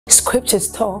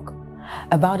Scriptures talk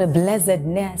about a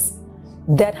blessedness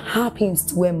that happens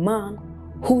to a man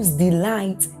whose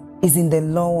delight is in the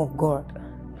law of God.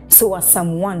 So as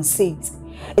Psalm 1 says,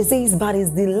 it says, but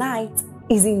his delight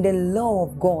is in the law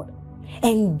of God,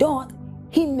 and doth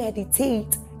he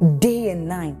meditate day and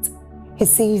night. He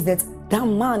says that that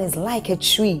man is like a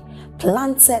tree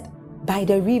planted by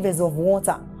the rivers of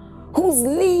water, whose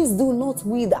leaves do not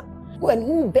wither, and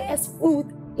who bears fruit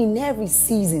in every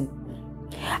season.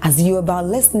 As you're about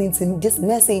listening to this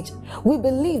message, we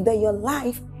believe that your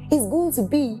life is going to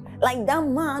be like that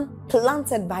man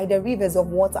planted by the rivers of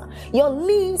water. Your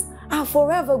leaves are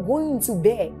forever going to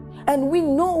bear. And we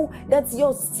know that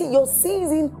your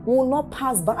season will not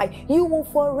pass by. You will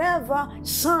forever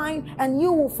shine and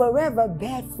you will forever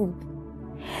bear fruit.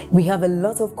 We have a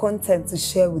lot of content to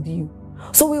share with you.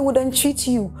 So we would entreat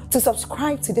you to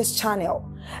subscribe to this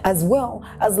channel, as well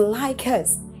as like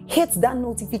us. Hit that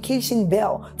notification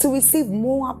bell to receive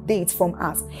more updates from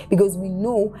us, because we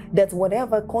know that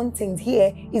whatever content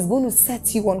here is going to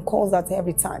set you on course at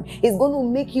every time. It's going to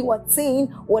make you attain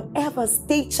whatever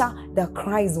stature that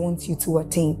Christ wants you to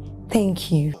attain. Thank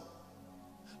you.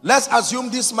 Let's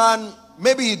assume this man,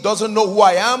 maybe he doesn't know who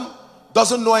I am,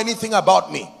 doesn't know anything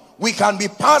about me. We can be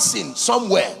passing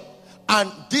somewhere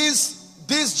and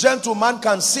this gentleman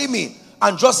can see me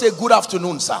and just say, good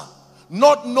afternoon, sir.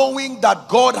 Not knowing that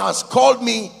God has called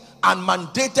me and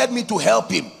mandated me to help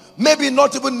him. Maybe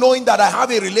not even knowing that I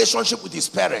have a relationship with his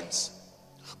parents.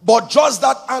 But just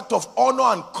that act of honor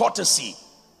and courtesy,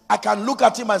 I can look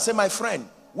at him and say, my friend,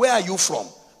 where are you from?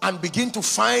 And begin to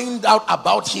find out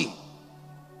about him.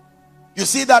 You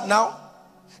see that now?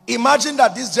 Imagine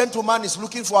that this gentleman is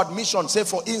looking for admission, say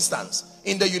for instance,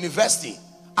 in the university,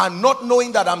 and not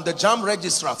knowing that I'm the JAM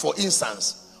registrar, for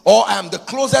instance, or I am the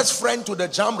closest friend to the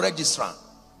JAM registrar.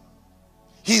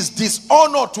 He's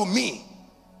dishonored to me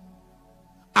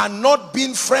and not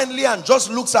being friendly and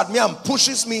just looks at me and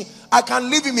pushes me. I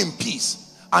can leave him in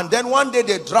peace. And then one day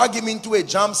they drag him into a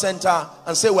JAM center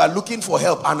and say, we are looking for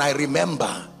help. And I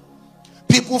remember,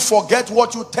 people forget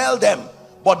what you tell them,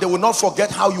 but they will not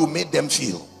forget how you made them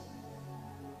feel.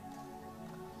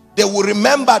 They will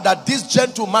remember that this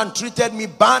gentleman treated me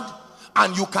bad,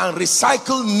 and you can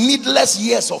recycle needless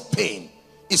years of pain.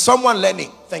 Is someone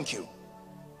learning? Thank you.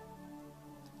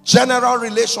 General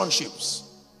relationships.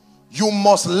 You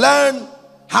must learn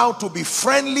how to be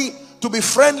friendly. To be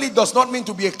friendly does not mean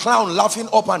to be a clown laughing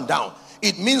up and down.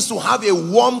 It means to have a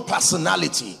warm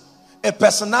personality. A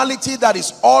personality that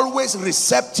is always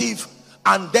receptive,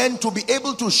 and then to be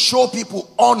able to show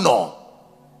people honor.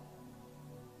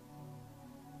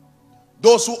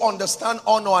 Those who understand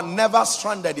honor are never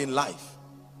stranded in life.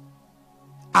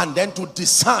 And then to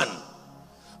discern,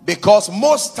 because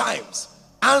most times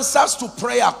answers to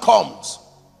prayer comes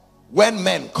when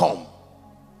men come.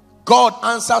 God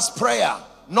answers prayer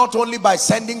not only by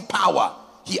sending power,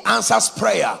 he answers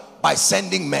prayer by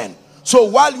sending men. So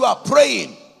while you are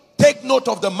praying, take note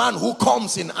of the man who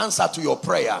comes in answer to your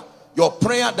prayer. Your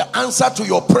prayer, the answer to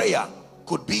your prayer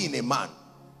could be in a man.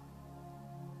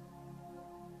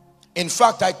 In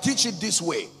fact, I teach it this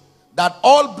way, that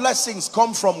all blessings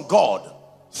come from God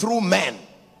through men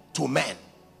to men.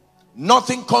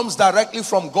 Nothing comes directly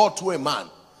from God to a man.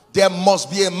 There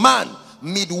must be a man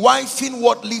midwifing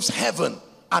what leaves heaven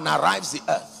and arrives the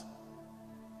earth.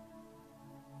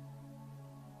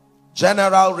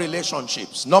 General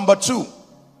relationships. Number two,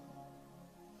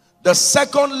 the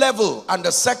second level and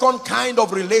the second kind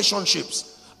of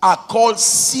relationships are called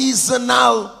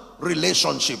seasonal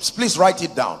relationships. Please write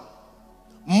it down.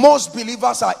 Most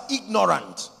believers are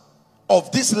ignorant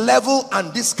of this level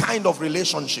and this kind of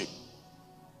relationship.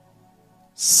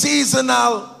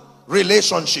 Seasonal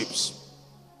relationships.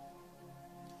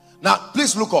 Now,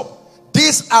 please look up.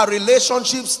 These are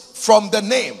relationships from the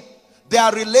name. They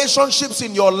are relationships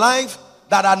in your life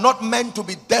that are not meant to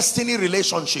be destiny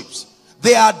relationships.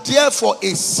 They are there for a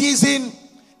season,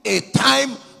 a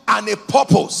time, and a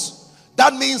purpose.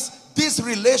 That means these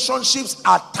relationships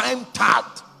are time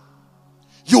tagged.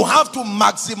 You have to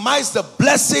maximize the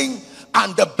blessing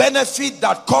and the benefit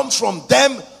that comes from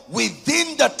them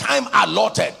within the time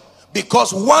allotted.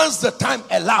 Because once the time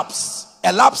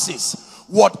elapses,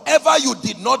 whatever you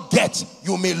did not get,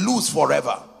 you may lose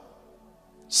forever.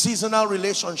 Seasonal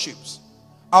relationships.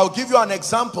 I'll give you an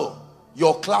example.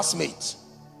 Your classmate.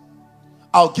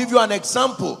 I'll give you an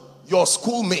example. Your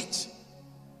schoolmate.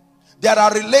 There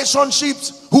are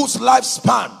relationships whose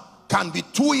lifespan can be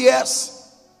 2 years,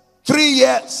 3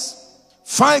 years,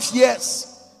 5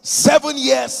 years, 7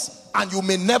 years, and you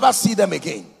may never see them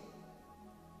again.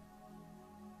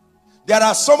 There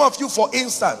are some of you, for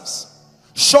instance,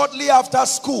 shortly after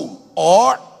school,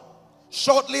 or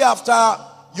shortly after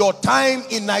your time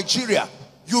in Nigeria,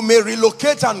 you may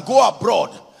relocate and go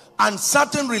abroad, and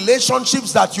certain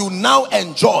relationships that you now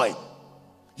enjoy,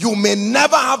 you may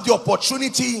never have the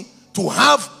opportunity to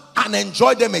have and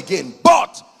enjoy them again.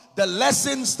 But the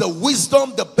lessons, the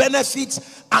wisdom, the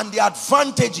benefits, and the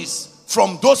advantages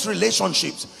from those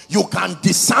relationships, you can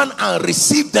discern and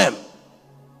receive them.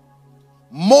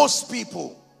 Most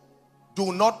people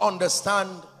do not understand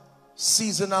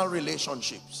seasonal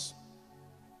relationships.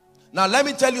 Now let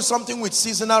me tell you something with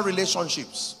seasonal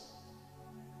relationships.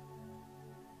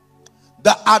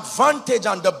 The advantage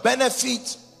and the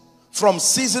benefit from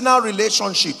seasonal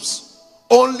relationships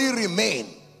only remain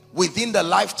within the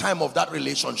lifetime of that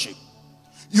relationship.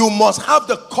 You must have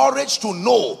the courage to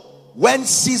know when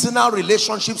seasonal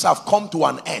relationships have come to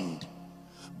an end.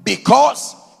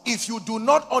 Because if you do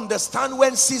not understand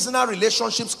when seasonal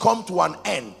relationships come to an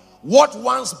end, what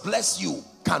once blessed you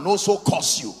can also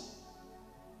cost you.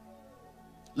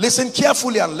 Listen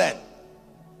carefully and learn.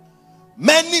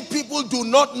 Many people do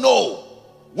not know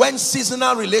when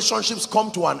seasonal relationships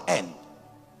come to an end,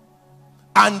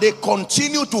 and they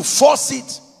continue to force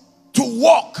it to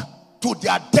work to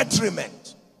their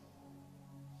detriment.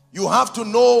 You have to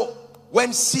know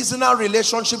when seasonal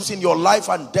relationships in your life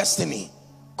and destiny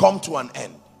come to an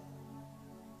end.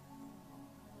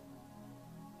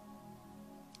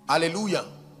 Hallelujah.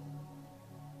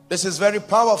 This is very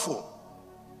powerful.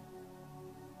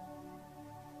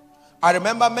 I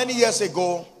remember many years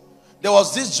ago, there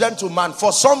was this gentleman.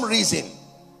 For some reason,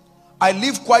 I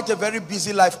live quite a very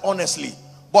busy life, honestly,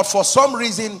 but for some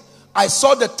reason I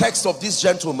saw the text of this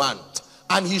gentleman,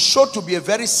 and he showed to be a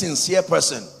very sincere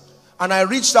person, and I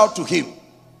reached out to him.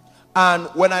 And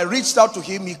when I reached out to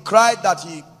him, he cried that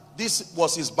this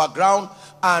was his background,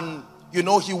 and you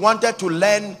know, he wanted to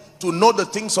learn, to know the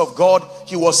things of God.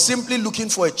 He was simply looking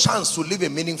for a chance to live a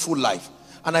meaningful life.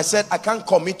 And I said, I can't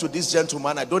commit to this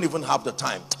gentleman, I don't even have the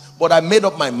time. But I made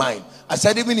up my mind. I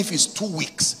said, even if it's 2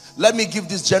 weeks, let me give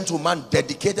this gentleman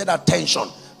dedicated attention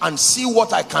and see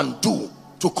what I can do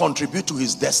to contribute to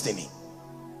his destiny.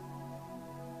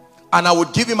 And I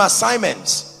would give him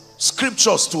assignments,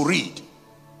 scriptures to read,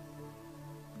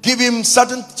 give him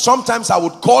certain, sometimes I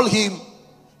would call him,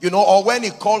 you know, or when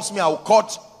he calls me, I'll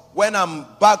cut when I'm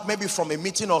back maybe from a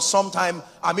meeting, or sometime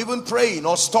I'm even praying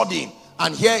or studying,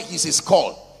 and here is his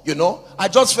call. You know, I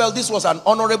just felt this was an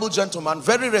honorable gentleman,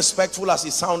 very respectful as he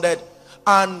sounded,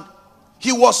 and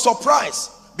he was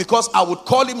surprised because I would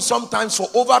call him sometimes for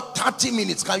over 30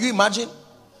 minutes. Can you imagine?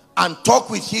 And talk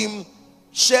with him,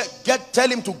 tell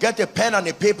him to get a pen and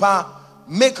a paper,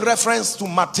 make reference to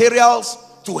materials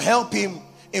to help him.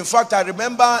 In fact, I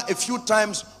remember a few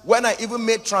times when I even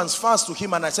made transfers to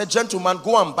him, and I said, gentlemen,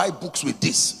 go and buy books with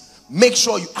this. Make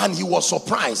sure you, and he was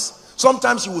surprised.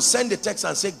 Sometimes he will send a text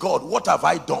and say, God, what have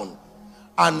I done?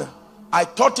 And I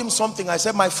taught him something. I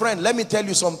said, my friend, let me tell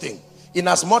you something. In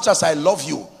as much as I love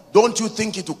you, don't you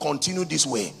think it will continue this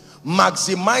way?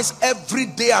 Maximize every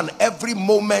day and every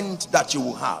moment that you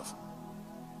will have.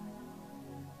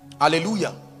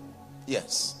 Hallelujah.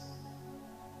 Yes.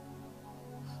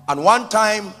 And one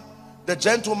time, the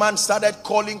gentleman started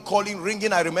calling,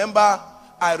 ringing. I remember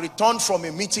I returned from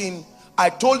a meeting. I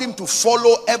told him to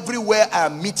follow everywhere I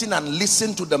am meeting and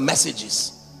listen to the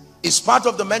messages. It's part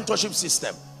of the mentorship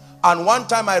system. And one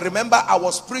time I remember I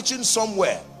was preaching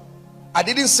somewhere. I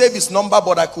didn't save his number,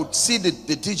 but I could see the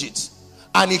digits.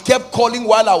 And he kept calling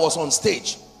while I was on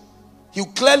stage. He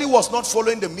clearly was not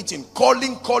following the meeting.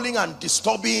 Calling and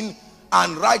disturbing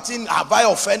and writing, have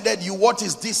I offended you? What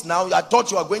is this now? I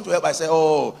thought you were going to help. I said,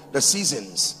 oh, the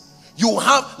seasons. You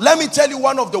have, let me tell you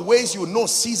one of the ways you know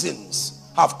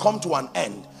seasons have come to an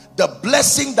end. The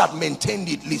blessing that maintained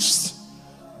it lives.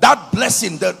 That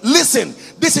blessing, listen,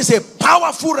 this is a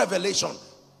powerful revelation.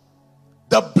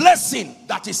 The blessing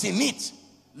that is in it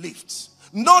lives.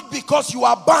 Not because you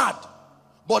are bad,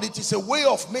 but it is a way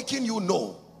of making you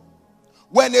know.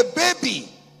 When a baby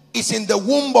is in the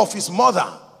womb of his mother,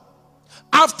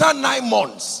 after 9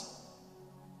 months,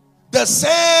 the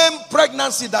same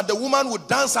pregnancy that the woman would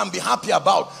dance and be happy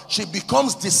about, she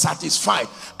becomes dissatisfied.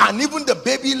 And even the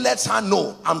baby lets her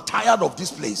know, I'm tired of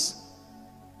this place.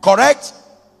 Correct?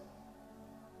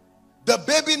 The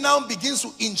baby now begins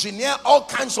to engineer all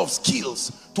kinds of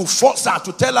skills to force her,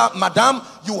 to tell her, madam,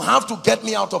 you have to get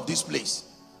me out of this place.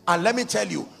 And let me tell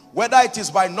you, whether it is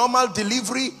by normal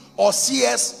delivery or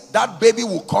CS, that baby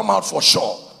will come out for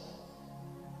sure.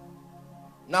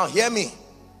 Now hear me.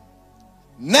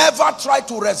 Never try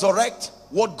to resurrect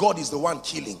what God is the one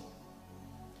killing.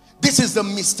 This is the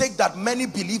mistake that many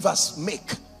believers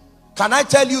make. Can I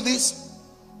tell you this?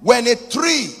 When a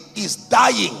tree is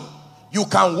dying, you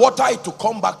can water it to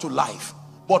come back to life.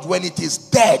 But when it is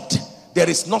dead, there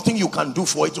is nothing you can do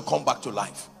for it to come back to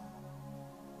life.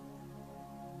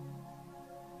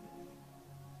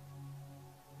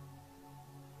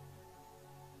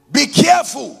 Be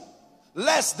careful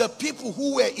lest the people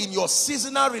who were in your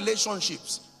seasonal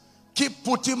relationships keep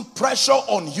putting pressure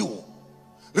on you.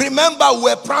 Remember,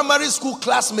 we're primary school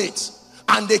classmates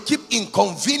and they keep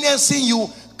inconveniencing you,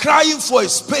 crying for a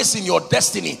space in your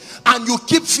destiny, and you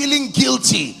keep feeling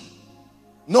guilty.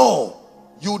 No,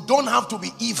 you don't have to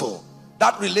be evil.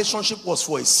 That relationship was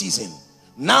for a season.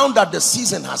 Now that the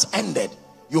season has ended,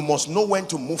 you must know when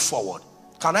to move forward.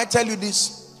 Can I tell you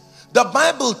this? The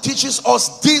Bible teaches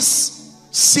us these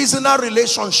seasonal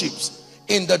relationships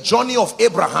in the journey of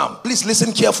Abraham. Please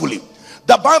listen carefully.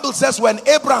 The Bible says when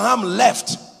Abraham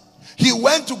left, he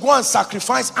went to go and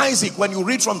sacrifice Isaac. When you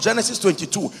read from Genesis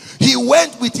 22, he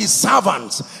went with his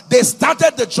servants. They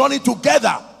started the journey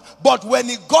together. But when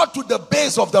he got to the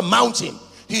base of the mountain,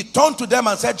 he turned to them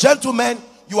and said, gentlemen,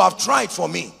 you have tried for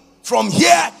me. From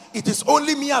here, it is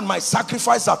only me and my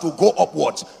sacrifice that will go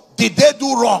upwards. Did they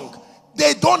do wrong?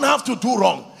 They don't have to do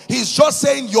wrong. He's just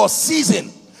saying your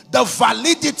season, the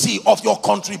validity of your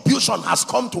contribution has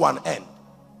come to an end.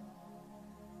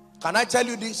 Can I tell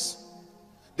you this?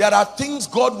 There are things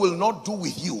God will not do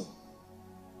with you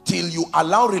till you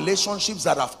allow relationships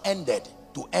that have ended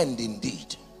to end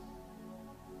indeed.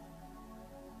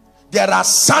 There are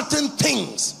certain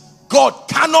things God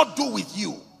cannot do with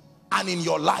you and in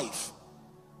your life.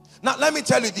 Now let me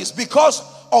tell you this, because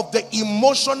of the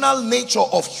emotional nature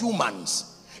of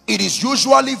humans, it is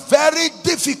usually very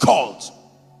difficult.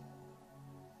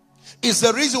 It's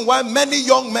the reason why many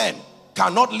young men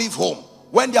cannot leave home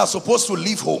when they are supposed to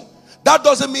leave home. That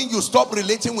doesn't mean you stop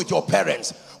relating with your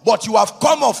parents, but you have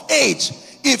come of age.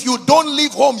 If you don't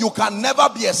leave home, you can never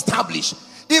be established.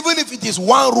 Even if it is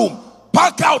one room,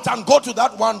 pack out and go to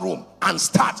that one room and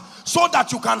start, so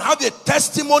that you can have a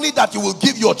testimony that you will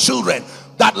give your children,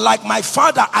 that like my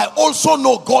father, I also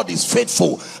know God is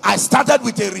faithful. I started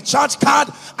with a recharge card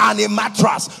and a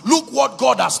mattress. Look what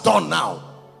God has done now.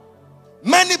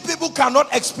 Many people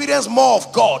cannot experience more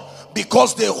of God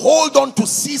because they hold on to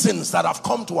seasons that have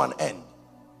come to an end.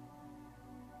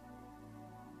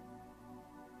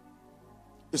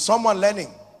 Is someone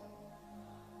learning?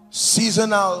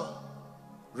 Seasonal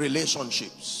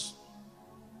relationships.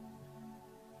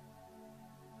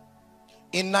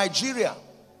 In Nigeria,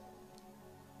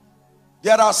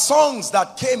 there are songs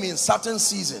that came in certain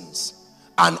seasons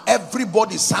and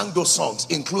everybody sang those songs,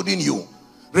 including you.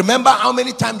 Remember how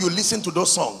many times you listen to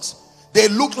those songs? They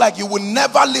look like you will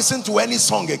never listen to any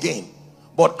song again.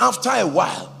 But after a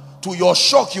while, to your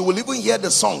shock, you will even hear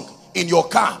the song in your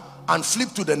car and flip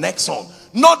to the next song.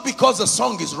 Not because the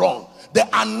song is wrong. The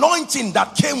anointing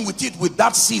that came with it with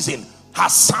that season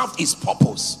has served its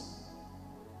purpose.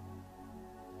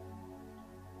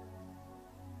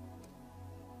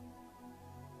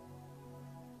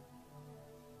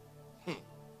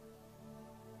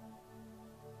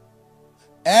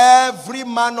 Every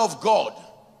man of God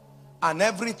and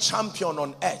every champion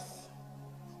on earth,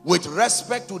 with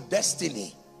respect to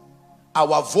destiny,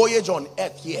 our voyage on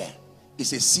earth here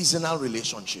is a seasonal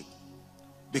relationship.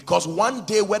 Because one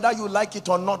day, whether you like it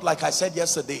or not, like I said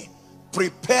yesterday,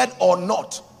 prepared or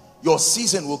not, your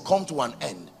season will come to an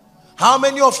end. How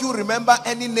many of you remember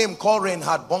any name called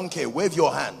Reinhard Bonnke? Wave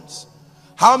your hands.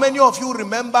 How many of you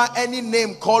remember any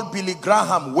name called Billy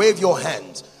Graham? Wave your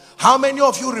hands. How many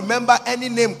of you remember any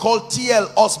name called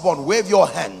T.L. Osborne? Wave your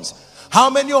hands. How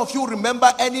many of you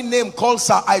remember any name called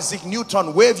Sir Isaac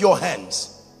Newton? Wave your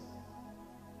hands.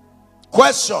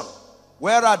 Question: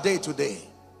 where are they today?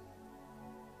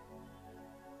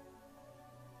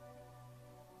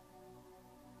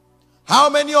 How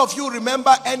many of you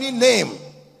remember any name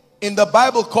in the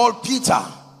Bible called Peter,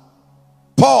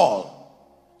 Paul,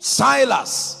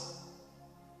 Silas?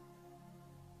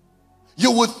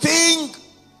 You would think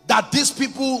that these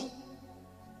people,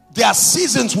 their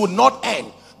seasons would not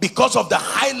end because of the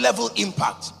high level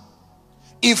impact.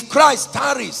 If Christ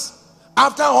tarries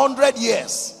after 100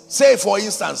 years, say for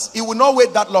instance, he will not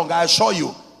wait that long. I assure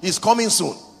you, he's coming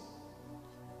soon.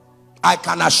 I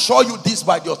can assure you this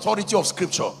by the authority of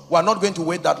scripture. We are not going to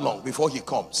wait that long before he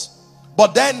comes.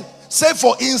 But then, say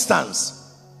for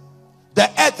instance, the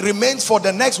earth remains for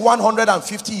the next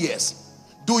 150 years.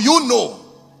 Do you know,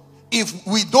 if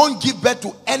we don't give birth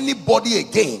to anybody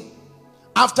again,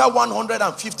 after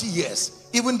 150 years,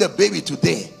 even the baby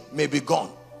today may be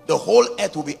gone. The whole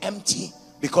earth will be empty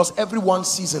because everyone's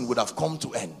season would have come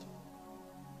to end.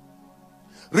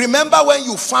 Remember when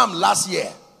you farmed last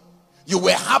year, You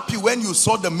were happy when you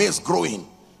saw the maize growing.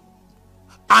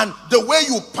 And the way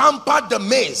you pampered the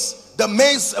maize,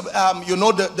 you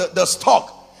know, the stalk,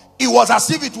 it was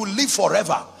as if it would live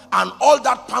forever. And all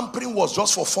that pampering was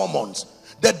just for 4 months.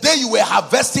 The day you were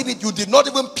harvesting it, you did not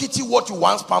even pity what you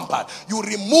once pampered. You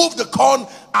removed the corn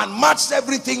and matched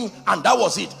everything, and that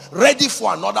was it. Ready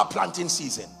for another planting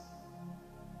season.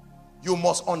 You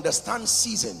must understand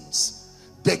seasons.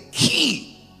 The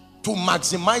key to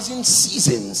maximizing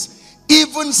seasons,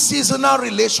 even seasonal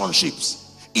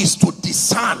relationships, is to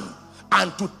discern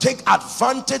and to take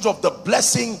advantage of the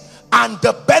blessing and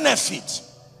the benefit.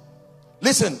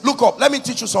 Listen, look up. Let me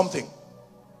teach you something.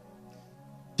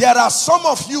 There are some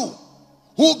of you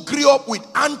who grew up with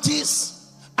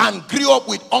aunties and grew up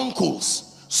with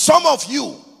uncles. Some of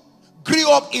you grew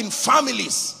up in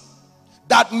families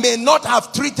that may not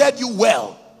have treated you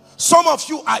well. Some of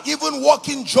you are even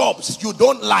working jobs you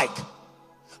don't like,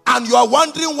 and you are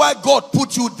wondering why God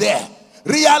put you there.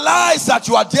 Realize that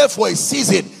you are there for a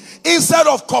season. Instead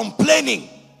of complaining,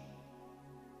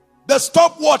 the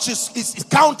stopwatch is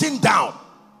counting down.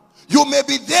 You may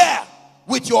be there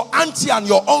with your auntie and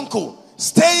your uncle,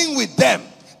 staying with them.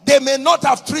 They may not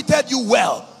have treated you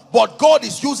well, but God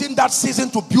is using that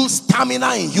season to build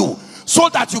stamina in you so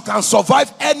that you can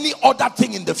survive any other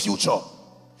thing in the future.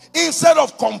 Instead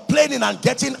of complaining and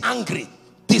getting angry,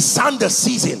 discern the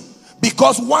season,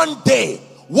 because one day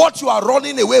what you are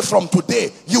running away from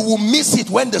today, you will miss it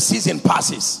when the season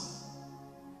passes.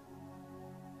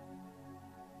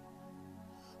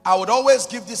 I would always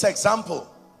give this example.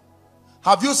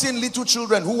 Have you seen little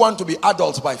children who want to be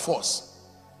adults by force?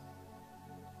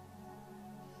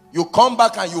 You come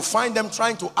back and you find them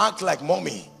trying to act like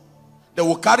mommy. They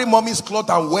will carry mommy's cloth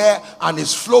and wear, and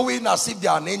it's flowing as if they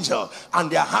are an angel, and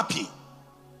they are happy.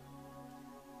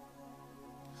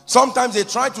 Sometimes they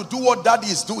try to do what daddy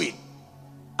is doing,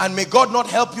 and may God not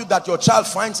help you that your child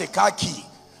finds a car key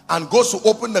and goes to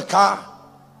open the car,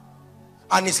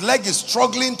 and his leg is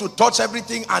struggling to touch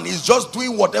everything, and he's just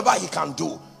doing whatever he can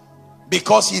do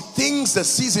because he thinks the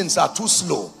seasons are too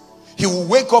slow. He will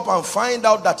wake up and find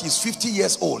out that he's 50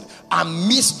 years old and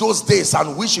miss those days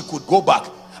and wish he could go back.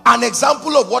 An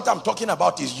example of what I'm talking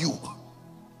about is you.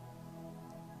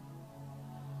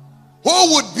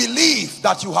 Who would believe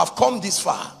that you have come this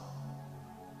far?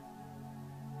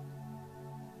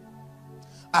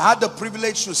 I had the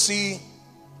privilege to see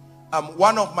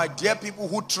one of my dear people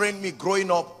who trained me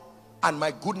growing up, and my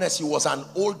goodness, he was an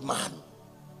old man.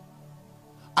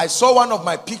 I saw one of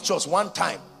my pictures one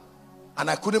time and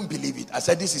I couldn't believe it. I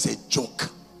said, this is a joke.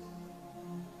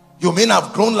 You mean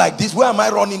I've grown like this? Where am I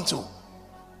running to?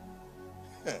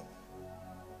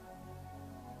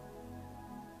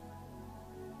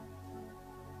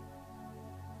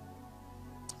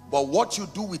 But what you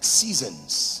do with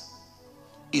seasons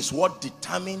is what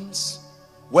determines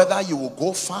whether you will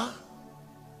go far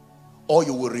or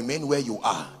you will remain where you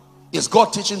are. Is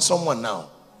God teaching someone now?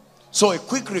 So a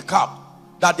quick recap,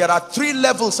 that there are 3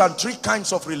 levels and 3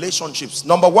 kinds of relationships.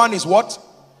 Number 1 is what?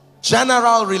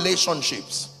 General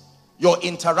relationships. Your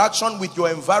interaction with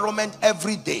your environment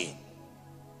every day.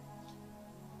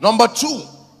 Number 2,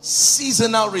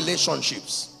 seasonal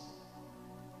relationships.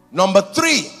 Number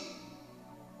 3,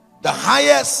 the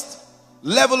highest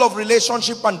level of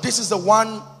relationship, and this is the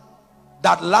one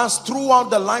that lasts throughout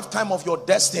the lifetime of your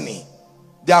destiny.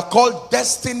 They are called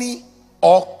destiny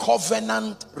or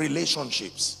covenant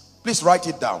relationships. Please write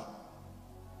it down.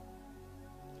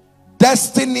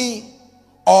 Destiny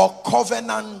or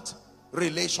covenant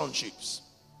relationships.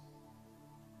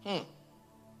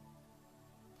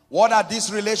 What are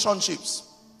these relationships?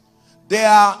 They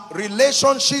are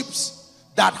relationships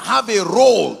that have a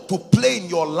role to play in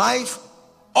your life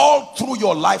all through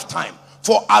your lifetime.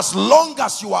 For as long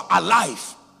as you are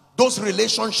alive, those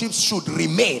relationships should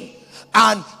remain.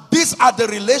 And these are the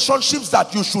relationships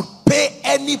that you should pay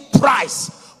any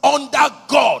price under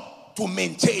God to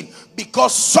maintain,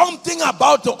 because something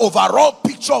about the overall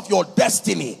picture of your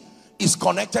destiny is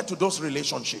connected to those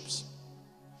relationships.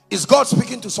 Is God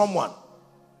speaking to someone?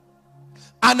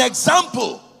 An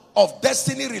example of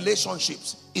destiny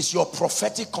relationships is your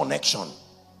prophetic connection.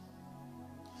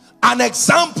 An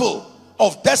example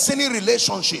of destiny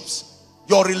relationships,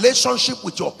 your relationship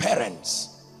with your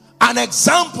parents. An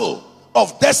example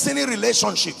of destiny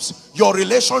relationships, your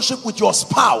relationship with your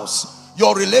spouse,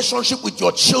 your relationship with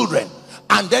your children,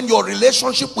 and then your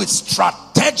relationship with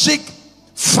strategic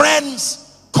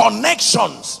friends,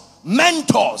 connections,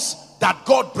 mentors that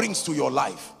God brings to your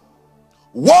life.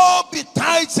 Woe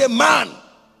betides a man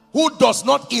who does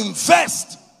not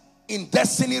invest in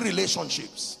destiny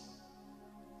relationships.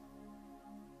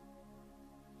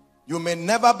 you may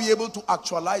never be able to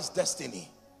actualize destiny.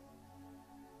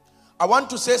 I want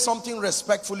to say something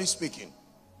respectfully speaking.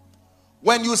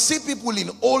 When you see people in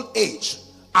old age,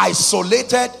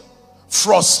 isolated,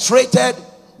 frustrated,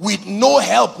 with no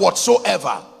help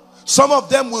whatsoever, some of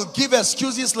them will give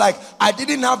excuses like, I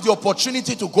didn't have the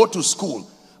opportunity to go to school.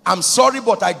 I'm sorry,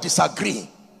 but I disagree.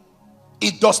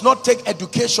 It does not take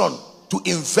education to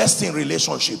invest in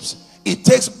relationships. It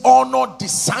takes honor,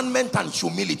 discernment, and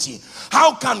humility.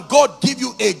 How can God give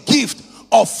you a gift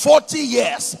of 40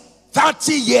 years,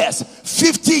 30 years,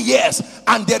 50 years,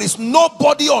 and there is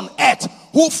nobody on earth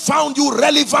who found you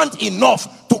relevant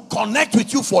enough to connect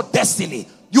with you for destiny?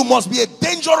 You must be a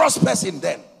dangerous person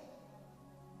then.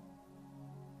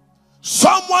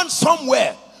 Someone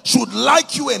somewhere should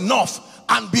like you enough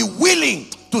and be willing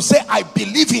to say, I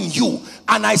believe in you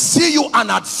and I see you an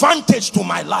advantage to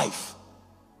my life.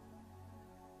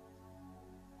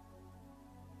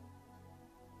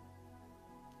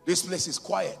 This place is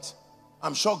quiet.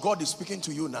 I'm sure God is speaking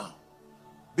to you now,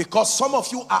 because some of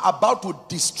you are about to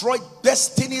destroy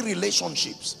destiny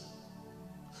relationships.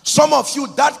 Some of you,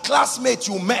 that classmate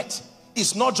you met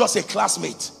is not just a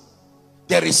classmate.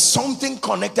 There is something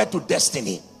connected to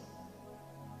destiny.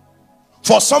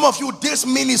 For some of you, this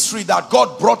ministry that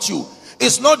God brought you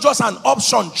is not just an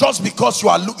option just because you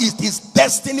are looking. It is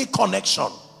destiny connection.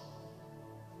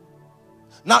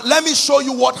 Now let me show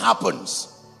you what happens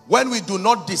when we do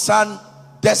not discern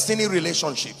destiny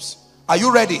relationships. Are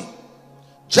you ready?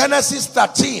 Genesis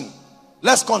 13.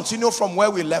 Let's continue from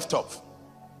where we left off.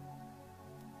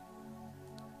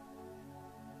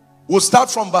 We'll start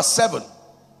from verse 7.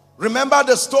 Remember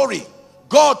the story.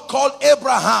 God called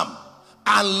Abraham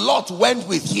and Lot went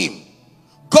with him.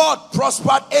 God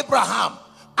prospered Abraham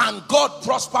and God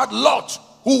prospered Lot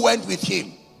who went with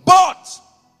him. But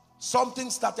something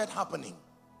started happening.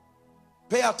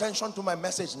 Pay attention to my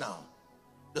message now.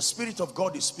 The Spirit of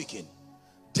God is speaking.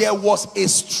 There was a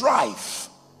strife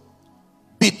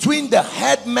between the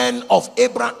headmen of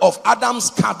Abraham's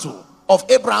cattle,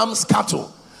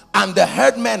 and the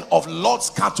headmen of Lot's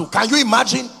cattle. Can you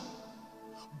imagine?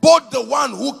 Both the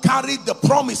one who carried the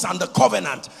promise and the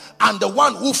covenant and the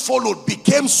one who followed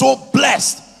became so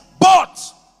blessed. But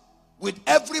with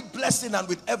every blessing and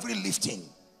with every lifting,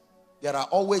 there are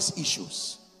always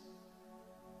issues.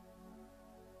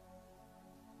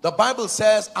 The Bible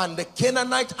says, and the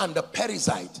Canaanite and the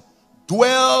Perizzite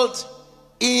dwelt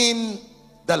in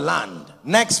the land.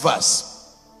 Next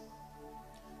verse.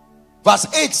 Verse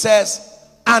 8 says,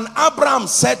 and Abraham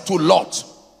said to Lot,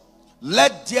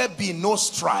 let there be no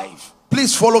strife.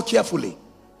 Please follow carefully.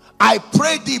 I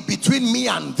pray thee between me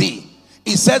and thee.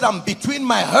 He said, and between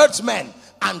my herdsmen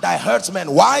and thy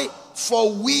herdsmen. Why?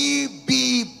 For we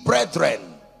be brethren.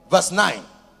 Verse 9.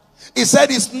 He said,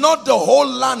 is not the whole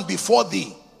land before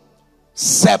thee?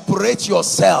 Separate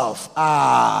yourself.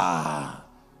 Now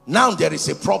there is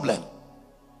a problem.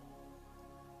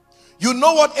 You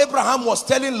know what Abraham was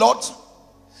telling Lot?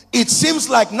 It seems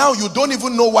like now you don't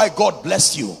even know why God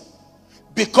blessed you.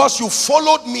 Because you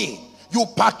followed me, you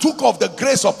partook of the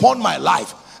grace upon my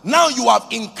life. Now you have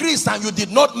increased and you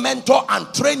did not mentor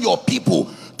and train your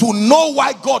people to know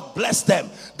why God blessed them.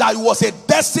 That it was a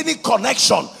destiny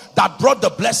connection that brought the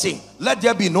blessing. Let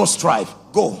there be no strife.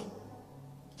 Go.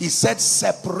 He said,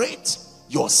 separate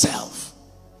yourself.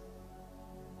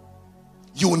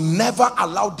 You never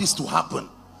allow this to happen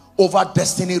over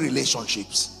destiny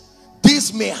relationships.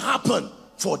 This may happen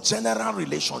for general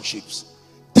relationships.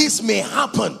 This may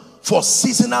happen for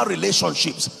seasonal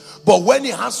relationships. But when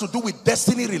it has to do with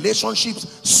destiny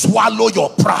relationships, swallow your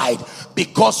pride,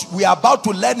 because we are about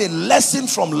to learn a lesson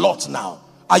from Lot now.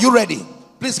 Are you ready?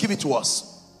 Please give it to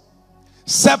us.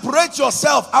 Separate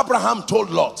yourself, Abraham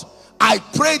told Lot. I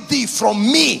pray thee from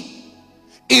me.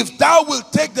 If thou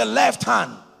wilt take the left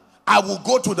hand, I will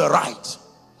go to the right.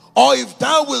 Or if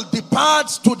thou wilt depart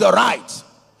to the right,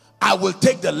 I will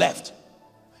take the left.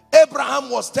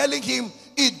 Abraham was telling him,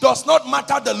 it does not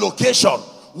matter the location.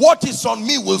 What is on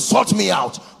me will sort me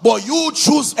out. But you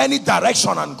choose any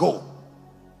direction and go.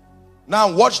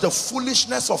 Now watch the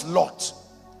foolishness of Lot,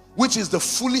 which is the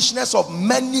foolishness of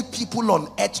many people on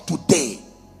earth today.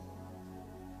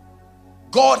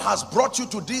 God has brought you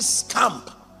to this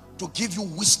camp to give you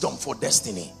wisdom for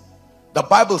destiny. The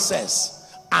Bible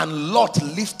says, and Lot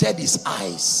lifted his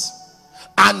eyes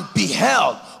and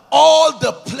beheld all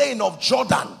the plain of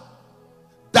Jordan,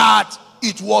 that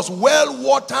it was well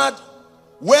watered,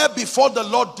 where before the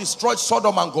Lord destroyed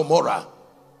Sodom and Gomorrah,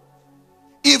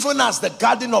 even as the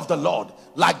garden of the Lord,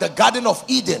 like the garden of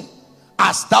Eden,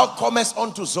 as thou comest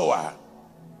unto Zoar.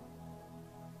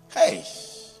 Hey,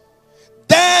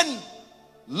 then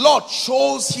Lot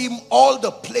shows him all the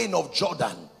plain of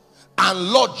Jordan, and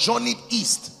Lot journeyed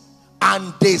east,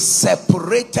 and they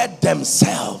separated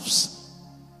themselves,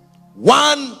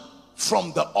 one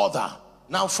from the other.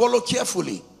 Now follow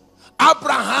carefully.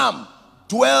 Abraham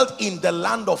dwelt in the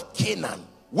land of Canaan.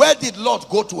 Where did Lot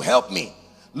go to? Help me.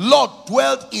 Lot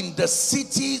dwelt in the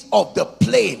cities of the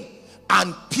plain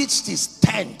and pitched his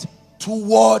tent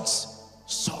towards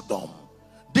Sodom.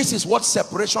 This is what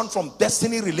separation from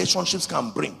destiny relationships can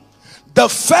bring. The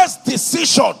first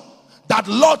decision that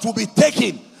Lot will be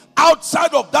taking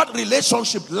outside of that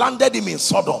relationship landed him in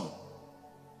Sodom.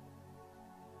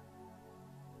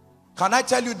 Can I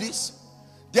tell you this?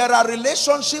 There are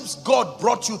relationships God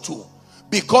brought you to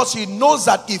because he knows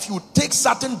that if you take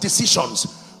certain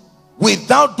decisions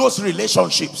without those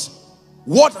relationships,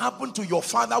 what happened to your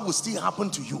father will still happen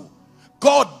to you.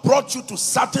 God brought you to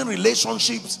certain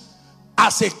relationships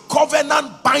as a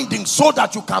covenant binding so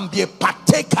that you can be a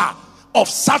partaker of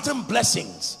certain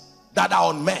blessings that are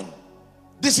on men.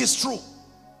 This is true.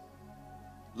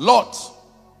 Lot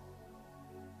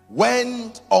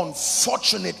went,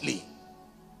 unfortunately,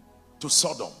 to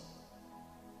Sodom.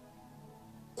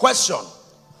 Question: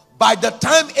 by the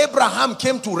time Abraham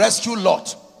came to rescue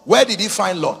Lot, where did he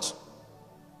find Lot?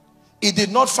 He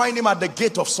did not find him at the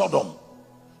gate of Sodom.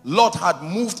 Lot had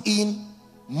moved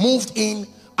in,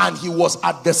 and he was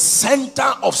at the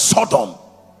center of Sodom.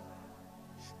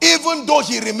 Even though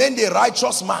he remained a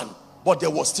righteous man, but there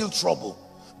was still trouble.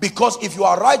 Because if you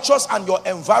are righteous and your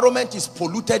environment is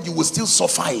polluted, you will still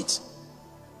suffer it.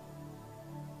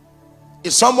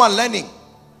 Is someone learning?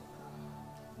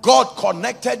 God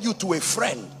connected you to a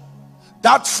friend.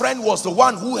 That friend was the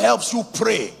one who helps you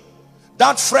pray.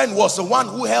 That friend was the one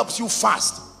who helps you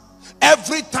fast.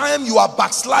 Every time you are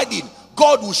backsliding,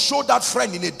 God will show that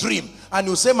friend in a dream, and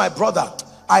you'll say, my brother,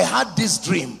 I had this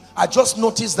dream. I just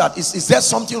noticed that. Is there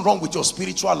something wrong with your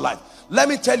spiritual life? Let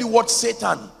me tell you what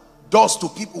Satan does to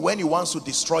people when he wants to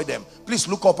destroy them. Please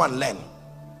look up and learn.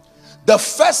 The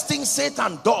first thing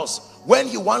Satan does when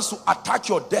he wants to attack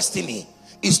your destiny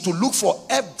is to look for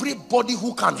everybody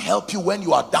who can help you when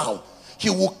you are down. He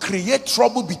will create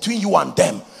trouble between you and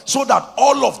them so that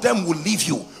all of them will leave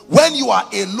you. When you are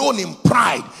alone in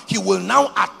pride, he will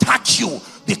now attack you,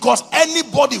 because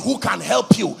anybody who can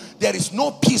help you, there is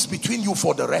no peace between you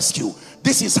for the rescue.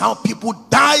 This is how people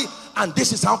die, and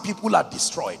this is how people are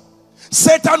destroyed.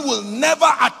 Satan will never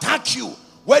attack you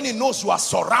when he knows you are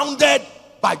surrounded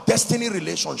by destiny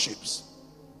relationships.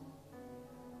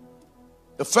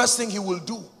 The first thing he will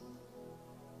do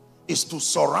is to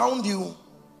surround you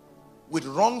with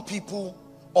wrong people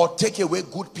or take away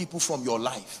good people from your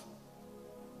life.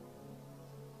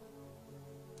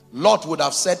 Lot would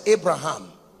have said,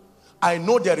 Abraham, I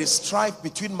know there is strife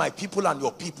between my people and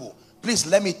your people. Please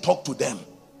let me talk to them.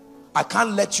 I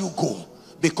can't let you go,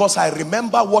 because I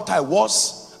remember what I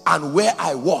was and where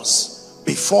I was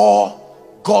before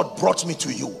God brought me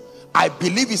to you. I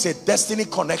believe it's a destiny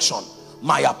connection.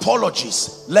 My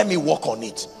apologies. Let me work on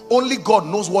it. Only God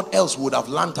knows what else would have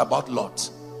learned about Lot.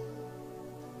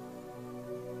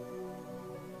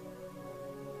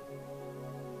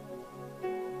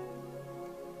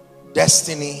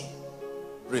 Destiny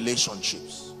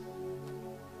relationships.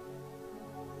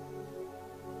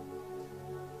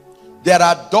 There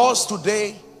are doors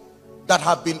today that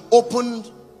have been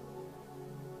opened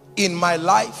in my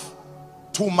life,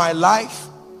 to my life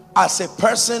as a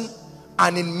person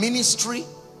and in ministry,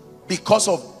 because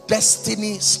of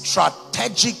destiny,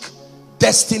 strategic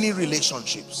destiny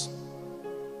relationships.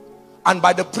 And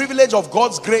by the privilege of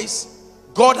God's grace,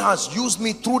 God has used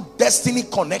me through destiny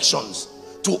connections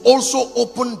to also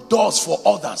open doors for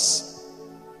others.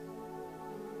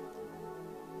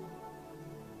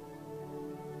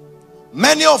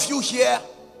 Many of you here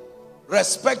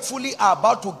respectfully are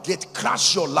about to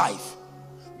crash your life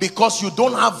because you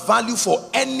don't have value for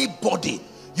anybody.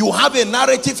 You have a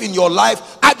narrative in your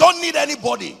life, I don't need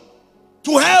anybody.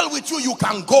 To hell with you, you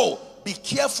can go. Be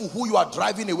careful who you are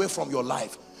driving away from your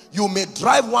life. You may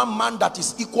drive one man that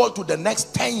is equal to the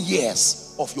next 10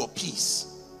 years of your peace.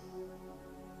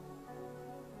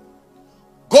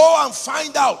 Go and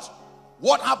find out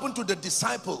what happened to the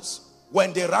disciples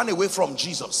when they ran away from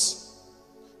Jesus.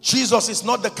 Jesus is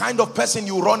not the kind of person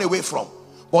you run away from,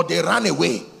 but they ran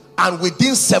away, and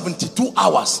within 72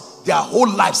 hours their whole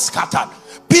life scattered.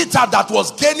 Peter, that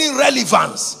was gaining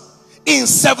relevance, in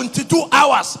 72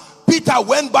 hours Peter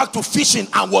went back to fishing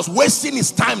and was wasting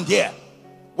his time there.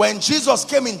 When Jesus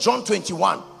came in John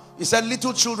 21, he said,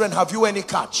 little children, have you any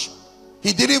catch?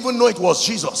 He didn't even know it was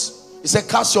Jesus. He said,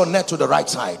 cast your net to the right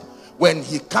side. When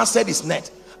he casted his net,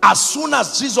 as soon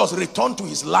as Jesus returned to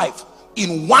his life,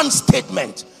 In one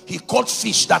statement, he caught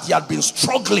fish that he had been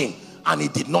struggling and he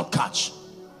did not catch.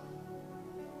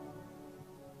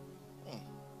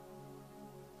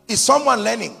 Is someone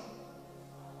learning?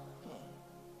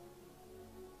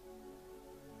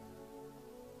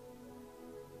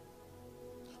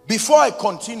 Before I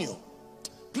continue,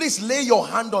 please lay your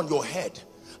hand on your head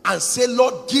and say,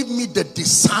 Lord, give me the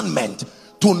discernment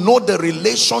to know the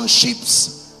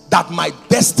relationships that my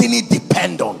destiny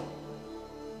depend on.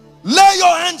 Lay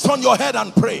your hands on your head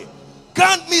and pray.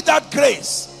 Grant me that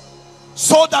grace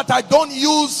so that I don't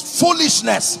use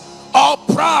foolishness or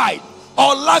pride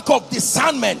or lack of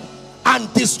discernment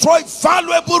and destroy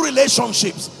valuable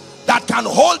relationships that can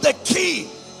hold the key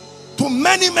to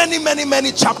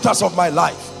many chapters of my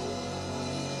life.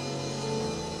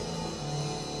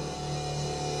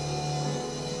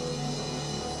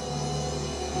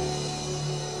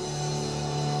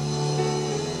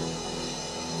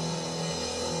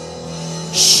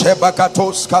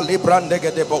 Shebakatos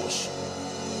kalibrandegedebos.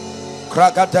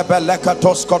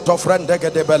 Kragatebelekatos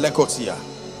kotofrendegedebelekosia.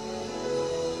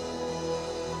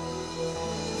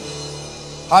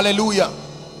 Hallelujah.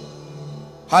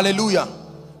 Hallelujah.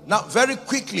 Now very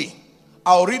quickly,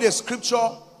 I'll read a scripture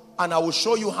and I will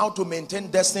show you how to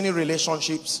maintain destiny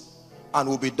relationships and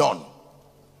we'll be done.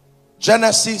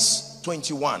 Genesis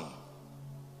 21.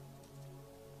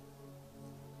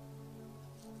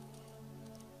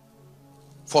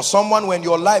 For someone, when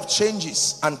your life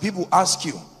changes and people ask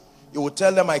you, you will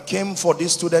tell them, I came for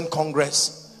this student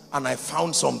congress and I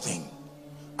found something.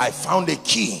 I found a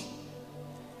key.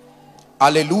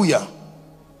 Hallelujah.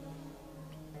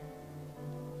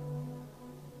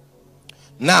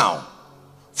 Now,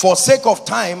 for sake of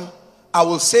time, I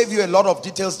will save you a lot of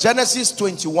details. Genesis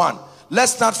 21.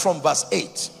 Let's start from verse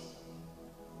 8.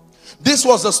 This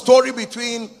was a story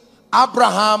between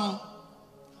Abraham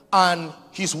and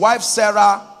his wife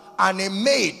Sarah and a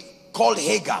maid called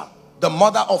Hagar, the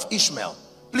mother of Ishmael.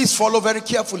 Please follow very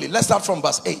carefully. Let's start from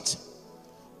verse 8.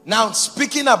 Now,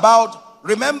 speaking about,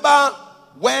 remember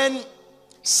when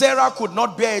Sarah could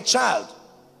not bear a child.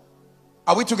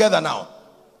 Are we together now?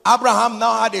 Abraham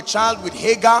now had a child with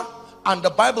Hagar, and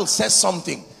the Bible says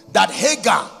something, that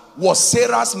Hagar was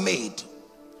Sarah's maid.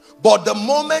 But the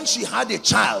moment she had a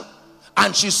child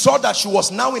and she saw that she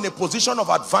was now in a position of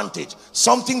advantage,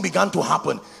 something began to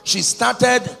happen. She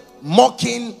started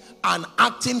mocking and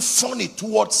acting funny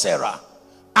towards Sarah.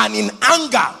 And in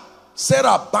anger,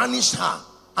 Sarah banished her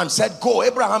and said, go.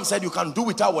 Abraham said, you can do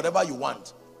with her whatever you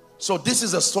want. So this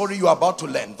is a story you are about to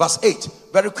learn. Verse 8,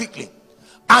 very quickly.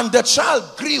 And the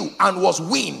child grew and was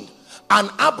weaned. And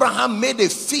Abraham made a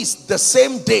feast the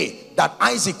same day that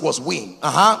Isaac was weaned.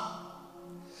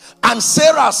 And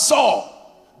Sarah saw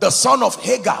the son of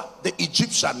Hagar, the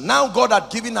Egyptian. Now God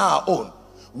had given her her own,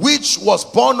 which was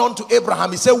born unto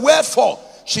Abraham. He said, wherefore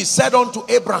she said unto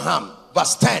Abraham,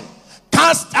 verse 10,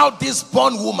 cast out this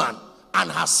bondwoman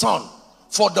and her son,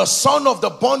 for the son of the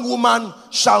bondwoman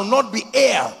shall not be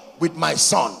heir with my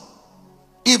son,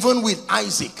 even with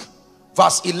Isaac.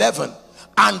 Verse 11,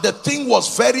 and the thing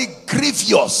was very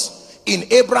grievous in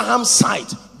Abraham's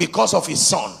sight because of his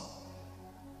son.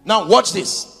 Now watch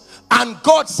this. And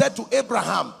God said to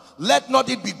Abraham, let not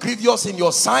it be grievous in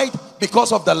your sight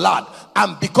because of the lad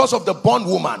and because of the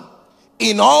bondwoman,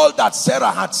 in all that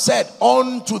Sarah had said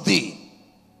unto thee.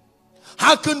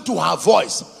 Hearken to her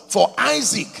voice, for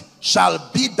Isaac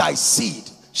shall be thy seed,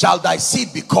 shall thy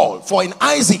seed be called. For in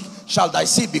Isaac shall thy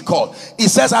seed be called. He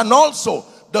says, and also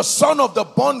the son of the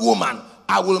bondwoman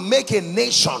I will make a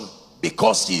nation,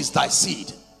 because he is thy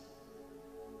seed.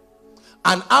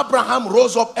 And Abraham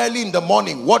rose up early in the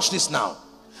morning, watch this now,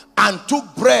 and took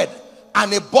bread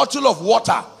and a bottle of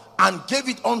water and gave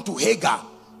it unto Hagar,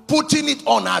 putting it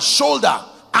on her shoulder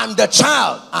and the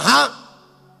child,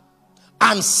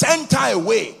 and sent her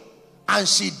away. And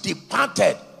she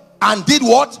departed and did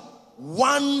what?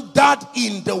 Wandered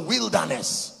in the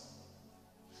wilderness.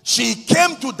 She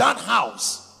came to that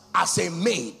house as a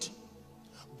maid.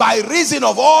 By reason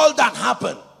of all that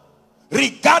happened,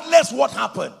 regardless what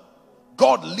happened,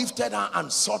 God lifted her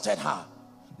and sorted her.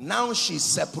 Now she's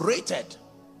separated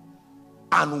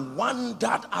and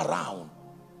wandered around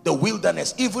the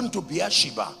wilderness, even to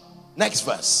Beersheba. Next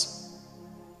verse.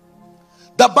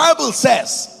 The Bible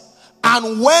says,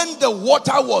 and when the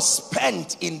water was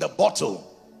spent in the bottle,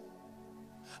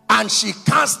 and she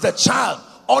cast the child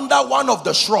under one of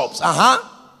the shrubs,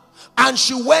 and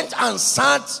she went and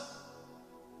sat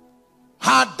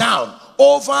her down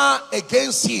over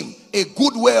against him a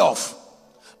good way off,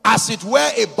 as it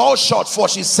were a bow shot, for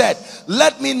she said,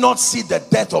 let me not see the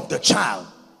death of the child.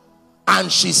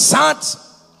 And she sat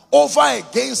over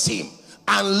against him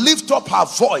and lift up her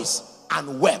voice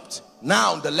and wept.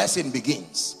 Now the lesson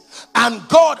begins. And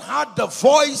God heard the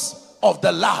voice of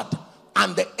the lad,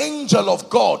 and the angel of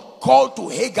God called to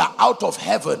Hagar out of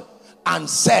heaven and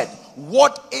said,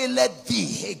 what aileth thee,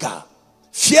 Hagar?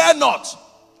 Fear not,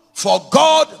 for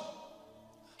God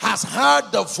has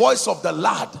heard the voice of the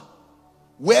lad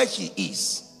where he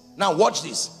is. Now watch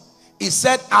this. He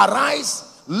said,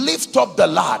 arise, lift up the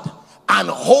lad and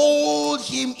hold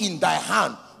him in thy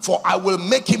hand, for I will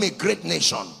make him a great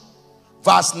nation.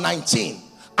 Verse 19.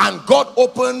 And God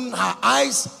opened her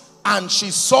eyes, and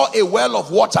she saw a well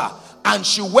of water, and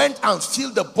she went and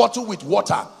filled the bottle with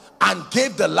water and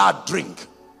gave the lad drink.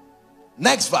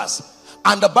 Next verse.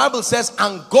 And the Bible says,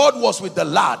 and God was with the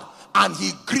lad, and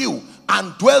he grew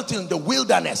and dwelt in the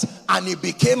wilderness, and he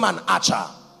became an archer.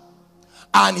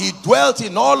 And he dwelt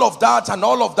in all of that and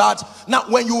all of that. Now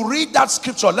when you read that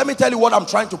scripture, let me tell you what I'm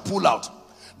trying to pull out.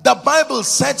 The Bible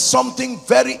said something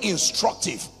very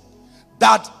instructive,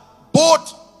 that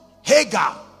both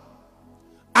Hagar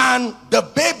and the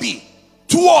baby,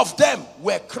 two of them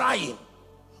were crying.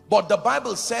 But the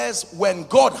Bible says when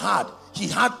God heard, he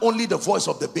had only the voice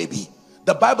of the baby.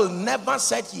 The Bible never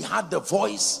said he had the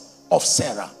voice of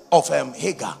Sarah, of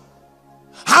Hagar.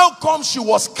 How come she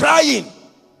was crying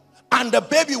and the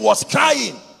baby was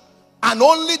crying and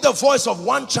only the voice of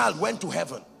one child went to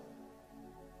heaven?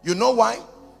 You know why?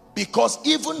 Because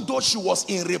even though she was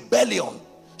in rebellion,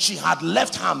 she had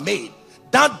left her maid.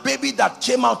 That baby that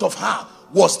came out of her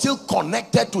was still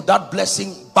connected to that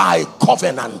blessing by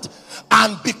covenant.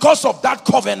 And because of that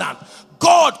covenant,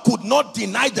 God could not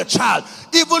deny the child,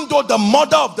 even though the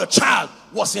mother of the child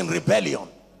was in rebellion.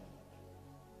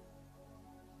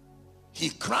 He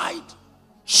cried,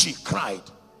 she cried.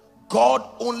 God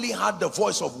only had the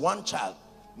voice of one child.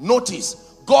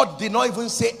 Notice, God did not even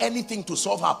say anything to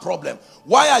solve her problem.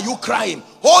 Why are you crying?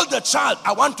 Hold the child.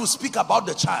 I want to speak about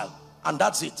the child. And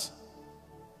that's it.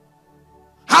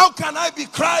 How can I be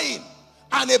crying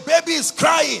and a baby is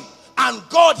crying and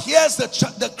God hears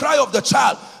the cry of the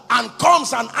child and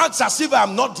comes and acts as if I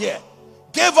am not there?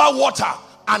 Gave her water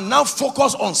and now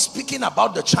focus on speaking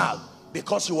about the child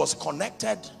because he was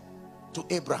connected to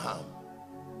Abraham.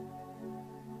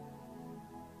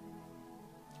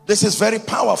 This is very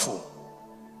powerful.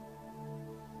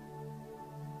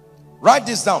 Write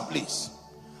this down, please.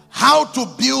 How to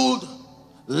build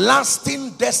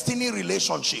lasting destiny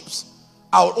relationships.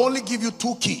 I'll only give you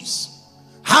two keys.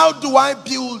 How do I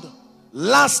build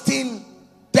lasting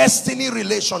destiny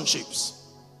relationships?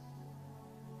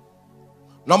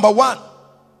 Number one,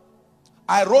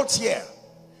 I wrote here,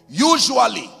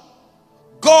 usually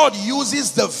God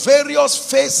uses the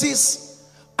various phases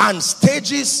and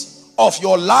stages of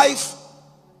your life.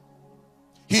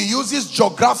 He uses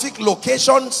geographic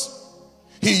locations,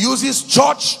 he uses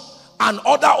church and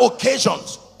other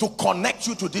occasions to connect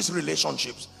you to these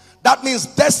relationships. That means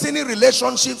destiny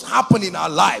relationships happen in our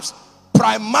lives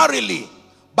primarily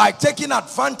by taking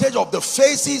advantage of the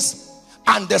phases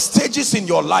and the stages in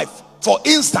your life. For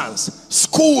instance,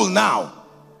 school now.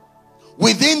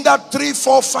 Within that 3,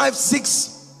 4, 5,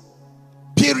 6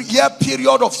 year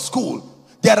period of school,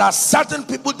 there are certain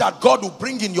people that God will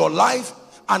bring in your life,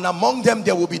 and among them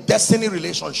there will be destiny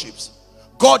relationships.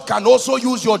 God can also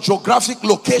use your geographic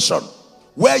location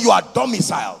where you are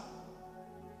domiciled.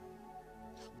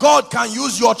 God can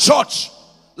use your church.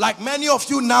 Like many of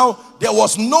you now, there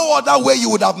was no other way you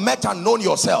would have met and known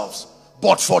yourselves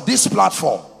but for this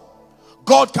platform.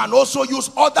 God can also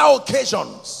use other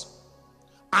occasions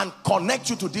and connect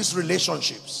you to these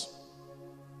relationships.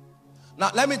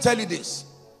 Now let me tell you this.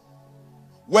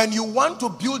 When you want to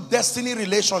build destiny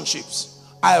relationships,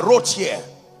 I wrote here,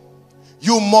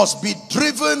 you must be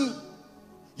driven,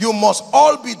 you must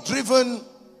all be driven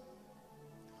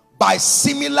by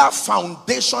similar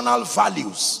foundational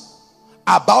values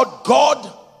about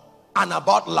God and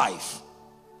about life.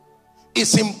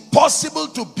 It's impossible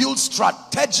to build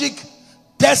strategic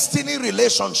destiny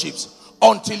relationships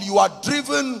until you are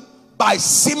driven by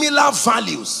similar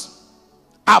values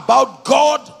about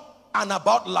God and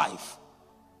about life.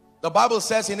 The Bible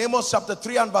says in Amos chapter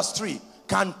 3 and verse 3,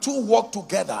 can two walk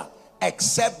together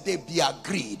except they be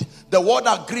agreed? The word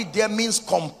agreed there means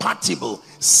compatible,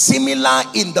 similar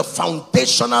in the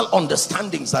foundational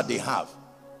understandings that they have.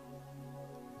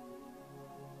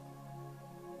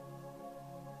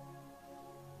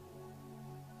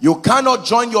 You cannot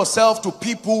join yourself to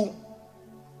people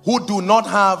who do not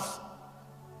have,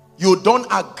 you don't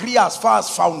agree as far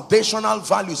as foundational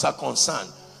values are concerned.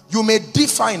 You may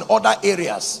differ in other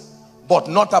areas, but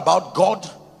not about God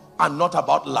and not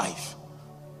about life.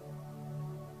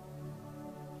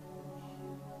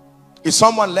 Is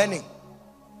someone learning?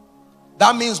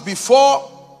 That means before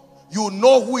you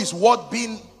know who is worth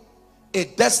being a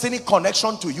destiny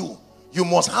connection to you, you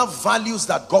must have values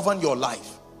that govern your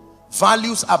life.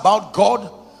 Values about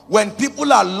God. When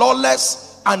people are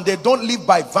lawless and they don't live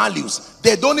by values,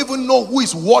 they don't even know who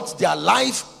is worth their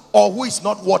life or who is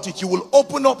not worth it. You will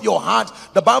open up your heart.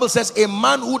 The Bible says a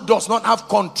man who does not have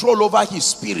control over his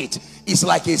spirit is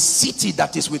like a city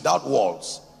that is without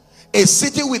walls. A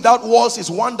city without walls is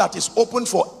one that is open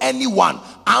for anyone.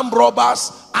 Armed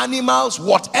robbers, animals,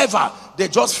 whatever, they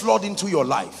just flood into your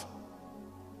life.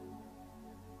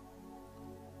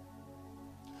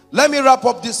 Let me wrap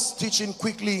up this teaching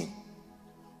quickly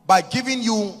by giving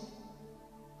you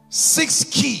 6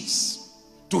 keys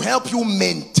to help you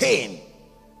maintain.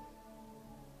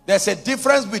 There's a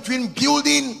difference between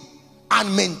building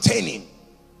and maintaining.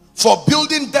 For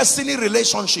building destiny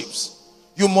relationships,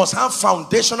 you must have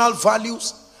foundational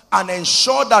values and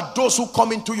ensure that those who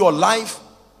come into your life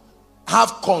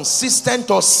have consistent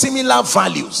or similar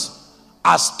values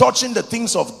as touching the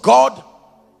things of God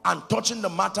and touching the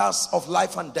matters of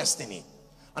life and destiny.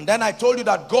 And then I told you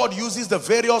that God uses the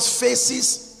various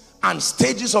phases and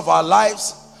stages of our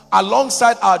lives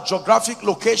alongside our geographic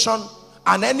location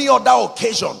and any other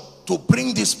occasion to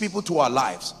bring these people to our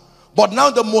lives. But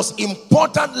now the most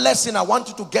important lesson I want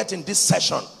you to get in this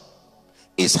session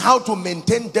is how to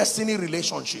maintain destiny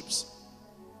relationships.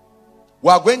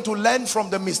 We are going to learn from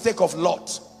the mistake of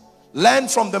Lot, learn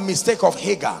from the mistake of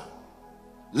Hagar,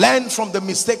 learn from the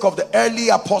mistake of the early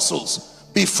apostles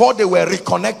before they were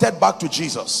reconnected back to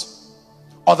Jesus.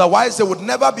 Otherwise they would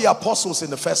never be apostles in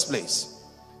the first place.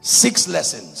 6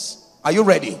 lessons. Are you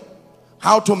ready?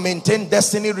 How to maintain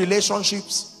destiny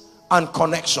relationships and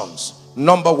connections.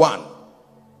 Number 1,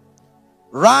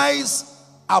 rise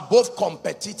above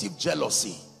competitive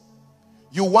jealousy.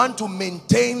 You want to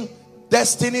maintain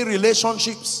destiny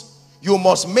relationships, you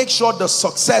must make sure the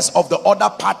success of the other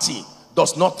party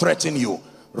does not threaten you.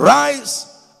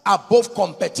 Rise above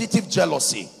competitive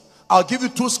jealousy. I'll give you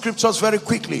 2 scriptures very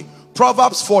quickly.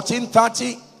 Proverbs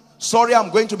 14:30. Sorry,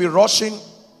 I'm going to be rushing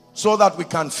so that we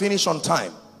can finish on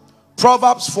time.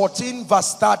 Proverbs 14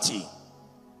 verse 30.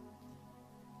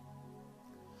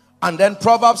 And then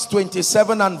Proverbs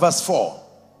 27 and verse 4.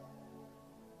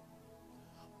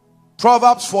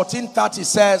 Proverbs 14:30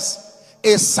 says,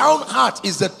 a sound heart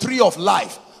is the tree of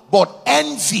life, but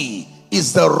envy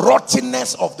is the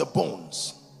rottenness of the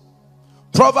bones.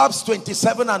 Proverbs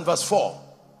 27 and verse 4.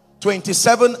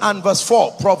 27 and verse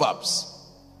 4, Proverbs.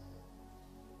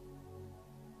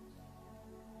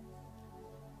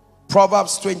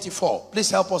 Proverbs 24. Please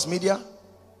help us, media.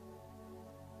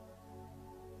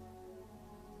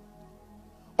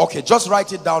 Okay, just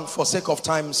write it down for sake of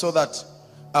time so that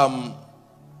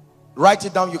write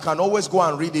it down. You can always go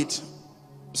and read it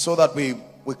so that we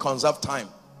conserve time.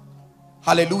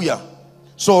 Hallelujah.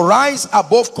 So rise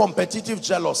above competitive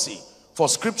jealousy. For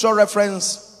scripture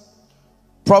reference,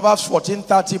 Proverbs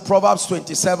 14:30, Proverbs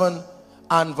 27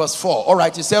 and verse 4. All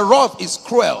right, it says wrath is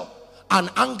cruel and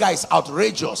anger is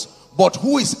outrageous, but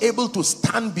who is able to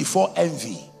stand before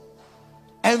envy?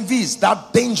 Envy is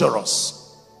that dangerous.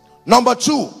 Number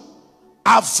 2,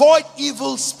 avoid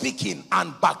evil speaking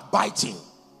and backbiting.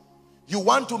 You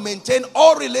want to maintain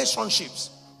all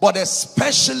relationships, but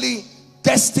especially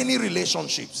destiny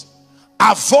relationships.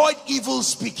 Avoid evil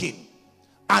speaking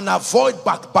and avoid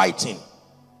backbiting.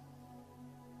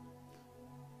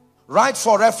 Write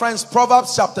for reference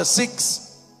Proverbs chapter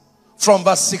 6 from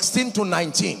verse 16 to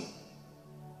 19.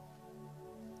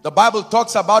 The Bible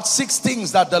talks about 6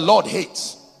 things that the Lord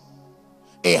hates.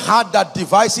 A heart that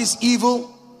devises evil,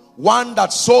 one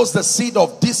that sows the seed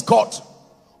of discord.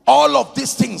 All of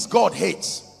these things God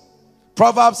hates.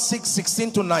 Proverbs 6,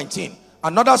 16 to 19.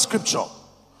 Another scripture,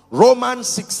 Romans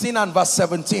 16 and verse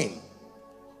 17.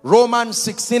 Romans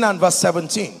 16 and verse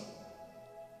 17.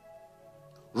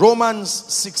 Romans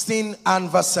 16 and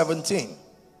verse 17.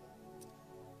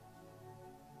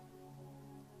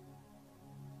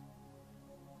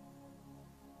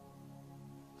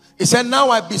 He said, now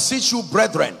I beseech you,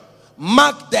 brethren,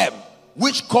 mark them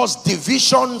which cause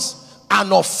divisions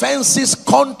and offenses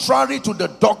contrary to the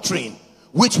doctrine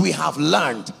which we have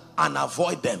learned, and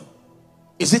avoid them.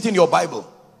 Is it in your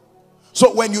Bible?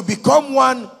 So when you become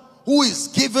one who is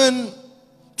given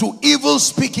to evil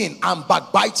speaking and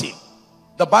backbiting,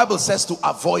 the Bible says to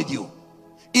avoid you.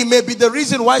 It may be the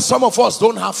reason why some of us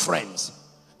don't have friends.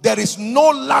 There is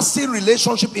no lasting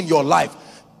relationship in your life.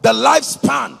 The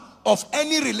lifespan of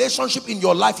any relationship in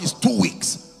your life is 2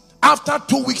 weeks. After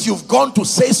 2 weeks, you've gone to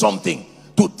say something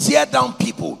to tear down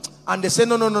people, and they say,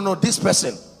 no, this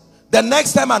person. The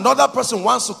next time another person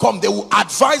wants to come, they will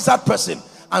advise that person,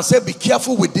 and say, be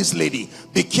careful with this lady,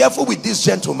 be careful with this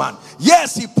gentleman.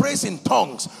 Yes, he prays in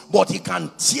tongues, but he can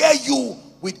tear you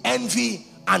with envy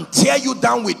and tear you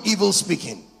down with evil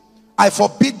speaking. I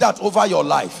forbid that over your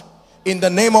life in the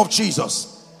name of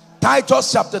Jesus.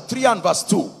 Titus chapter 3 and verse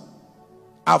 2.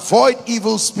 Avoid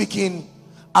evil speaking,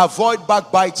 avoid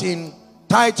backbiting.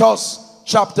 Titus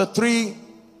chapter 3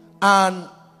 and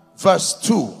verse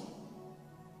 2.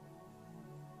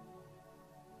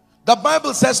 The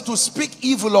Bible says to speak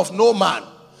evil of no man,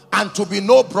 and to be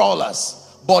no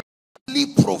brawlers, but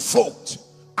provoked,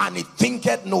 and it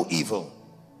thinketh no evil.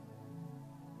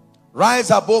 Rise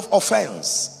above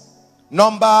offense.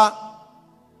 Number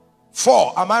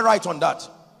 4. Am I right on that?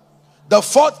 The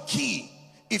fourth key,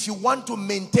 if you want to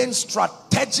maintain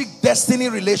strategic destiny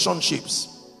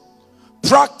relationships,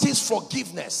 practice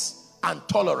forgiveness and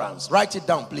tolerance. Write it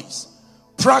down, please.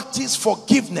 Practice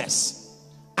forgiveness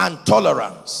and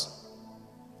tolerance.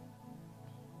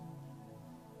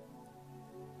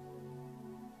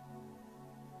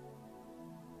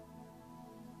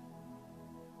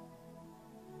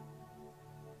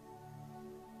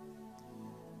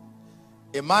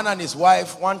 A man and his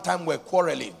wife one time were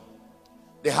quarreling.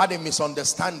 They had a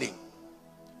misunderstanding.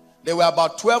 They were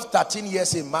about 12, 13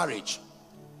 years in marriage.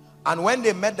 And when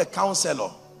they met the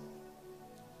counselor,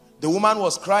 the woman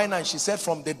was crying and she said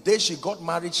from the day she got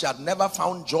married, she had never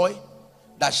found joy,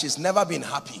 that she's never been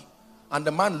happy. And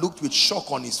the man looked with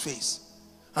shock on his face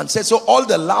and said, so all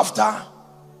the laughter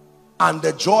and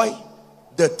the joy,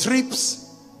 the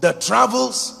trips, the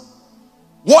travels,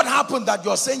 what happened that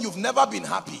you're saying you've never been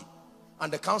happy?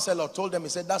 And the counselor told them, he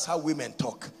said, that's how women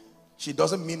talk. She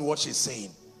doesn't mean what she's saying.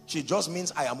 She just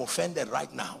means I am offended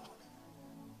right now.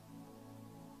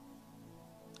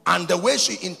 And the way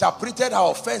she interpreted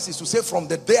her offense is to say, from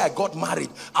the day I got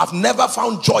married, I've never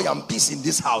found joy and peace in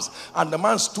this house. And the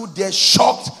man stood there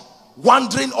shocked,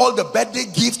 wondering all the birthday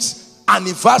gifts,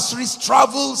 anniversaries,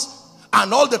 travels,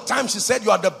 and all the time she said,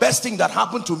 you are the best thing that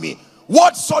happened to me.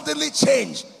 What suddenly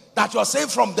changed that you're saying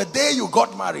from the day you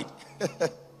got married?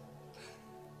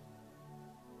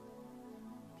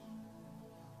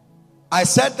 I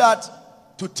said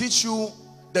that to teach you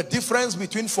the difference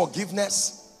between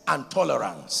forgiveness and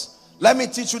tolerance. Let me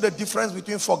teach you the difference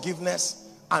between forgiveness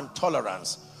and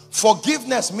tolerance.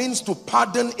 Forgiveness means to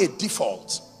pardon a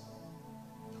default.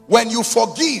 When you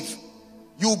forgive,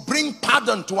 you bring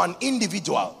pardon to an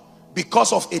individual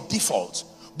because of a default.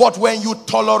 But when you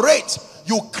tolerate,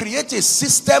 you create a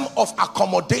system of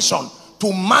accommodation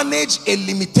to manage a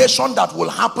limitation that will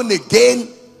happen again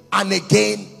and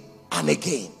again and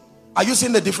again. Are you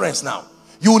seeing the difference now?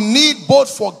 You need both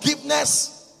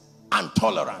forgiveness and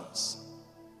tolerance.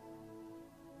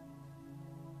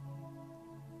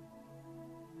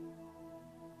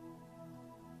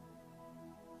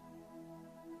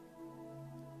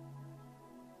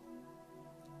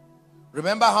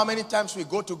 Remember how many times we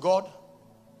go to God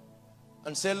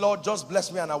and say, Lord, just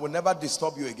bless me and I will never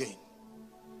disturb you again.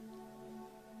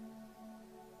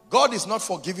 God is not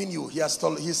forgiving you.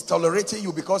 He's tolerating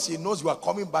you because he knows you are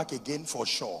coming back again for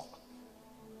sure.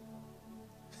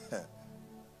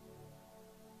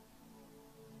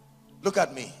 Look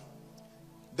at me.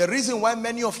 The reason why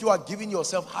many of you are giving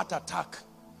yourself heart attack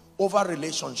over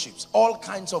relationships, all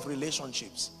kinds of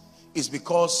relationships, is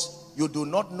because you do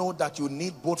not know that you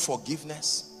need both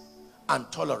forgiveness and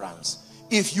tolerance.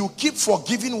 If you keep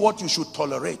forgiving what you should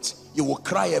tolerate, you will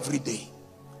cry every day.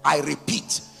 I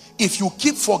repeat, if you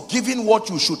keep forgiving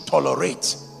what you should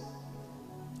tolerate,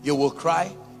 you will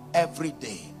cry every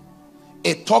day.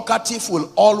 A talkative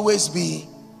will always be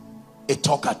a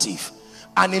talkative.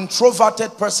 An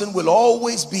introverted person will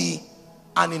always be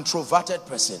an introverted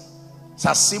person. It's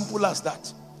as simple as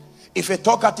that. If a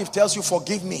talkative tells you,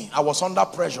 forgive me, I was under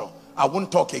pressure, I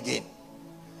won't talk again.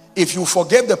 If you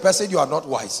forgive the person, you are not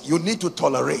wise. You need to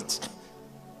tolerate.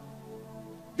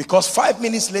 Because 5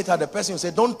 minutes later, the person will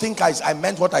say, don't think I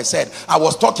meant what I said. I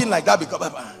was talking like that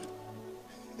because...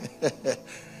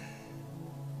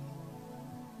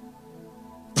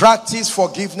 Practice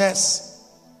forgiveness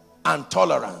and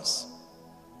tolerance.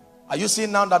 Are you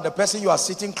seeing now that the person you are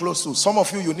sitting close to, some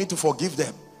of you, you need to forgive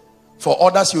them. For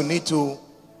others, you need to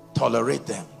tolerate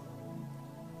them.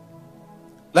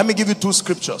 Let me give you two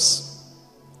scriptures.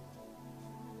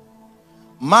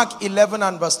 Mark 11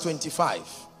 and verse 25.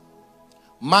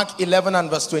 Mark 11 and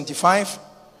verse 25.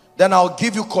 Then I'll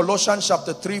give you Colossians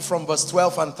chapter 3 from verse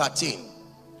 12 and 13.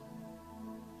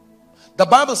 The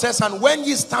Bible says, and when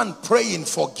ye stand praying,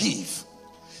 forgive,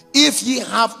 if ye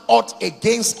have aught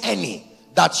against any,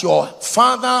 that your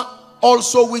Father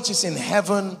also which is in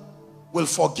heaven will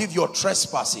forgive your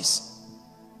trespasses.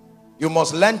 You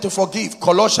must learn to forgive.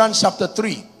 Colossians chapter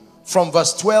 3 from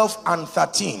verse 12 and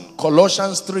 13.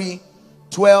 Colossians 3,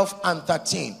 12 and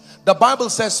 13. The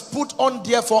Bible says, put on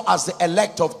therefore as the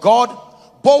elect of God,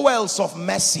 bowels of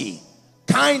mercy,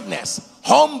 kindness,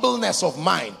 humbleness of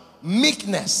mind,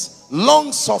 meekness,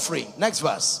 long suffering. Next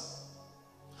verse.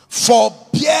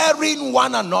 Forbearing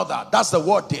one another. That's the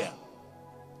word there.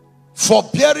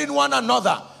 Forbearing one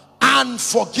another and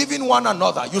forgiving one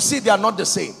another. You see, they are not the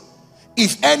same.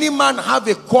 If any man have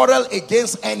a quarrel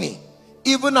against any,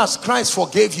 even as Christ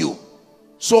forgave you,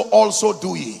 so also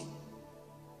do ye.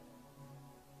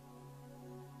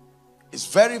 It's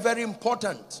very, very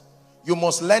important. You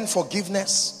must learn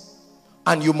forgiveness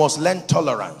and you must learn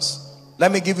tolerance.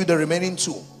 Let me give you the remaining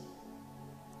two.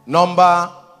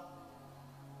 Number,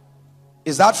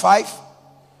 is that 5?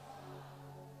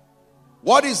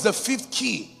 What is the 5th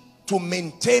key to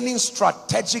maintaining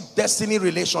strategic destiny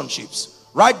relationships?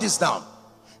 Write this down.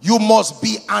 You must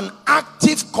be an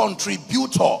active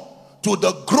contributor to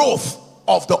the growth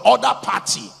of the other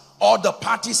party or the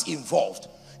parties involved.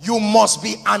 You must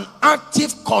be an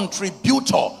active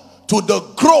contributor to the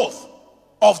growth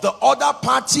of the other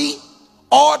party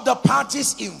or the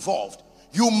parties involved.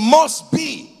 You must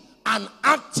be an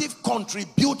active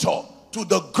contributor to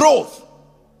the growth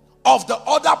of the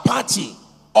other party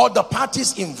or the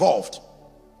parties involved.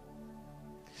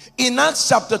 In Acts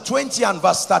chapter 20 and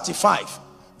verse 35,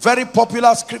 very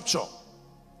popular scripture,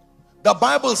 the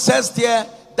Bible says there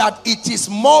that it is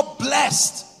more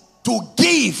blessed to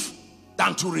give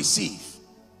than to receive.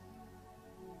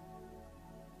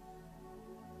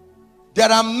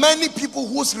 There are many people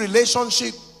whose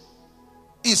relationship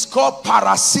is called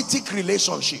parasitic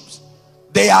relationships.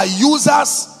 They are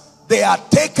users, they are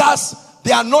takers,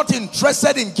 they are not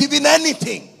interested in giving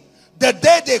anything. The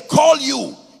day they call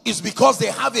you is because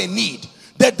they have a need.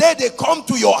 The day they come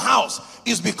to your house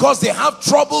is because they have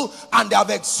trouble and they have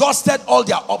exhausted all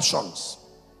their options.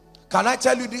 Can I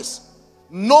tell you this?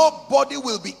 Nobody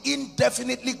will be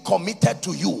indefinitely committed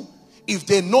to you if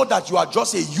they know that you are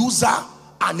just a user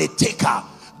and a taker.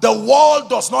 The world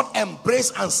does not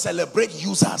embrace and celebrate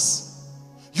users.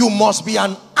 You must be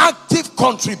an active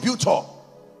contributor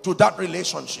to that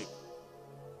relationship.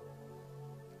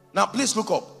 Now please look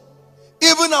up.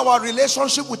 Even our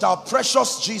relationship with our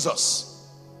precious Jesus,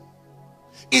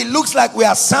 it looks like we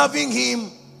are serving him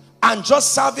and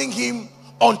just serving him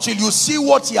until you see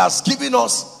what he has given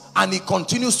us, and he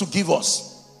continues to give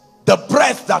us the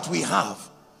breath that we have,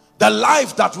 the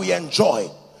life that we enjoy,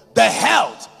 the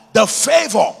health, the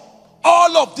favor,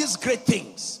 all of these great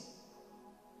things.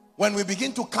 When we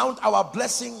begin to count our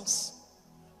blessings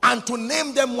and to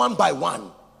name them one by one,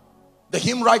 the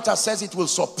hymn writer says it will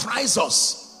surprise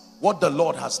us what the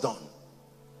Lord has done.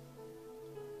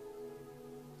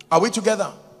 Are we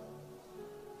together?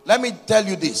 Let me tell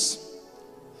you this.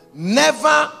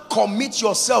 Never commit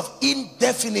yourself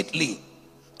indefinitely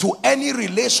to any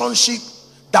relationship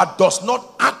that does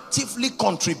not actively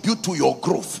contribute to your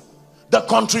growth. The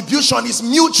contribution is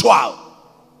mutual.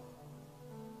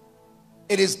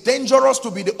 It is dangerous to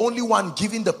be the only one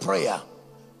giving the prayer,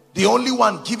 the only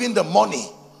one giving the money.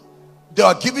 They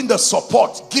are giving the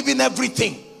support, giving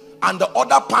everything, and the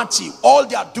other party, all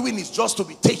they are doing is just to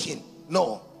be taken.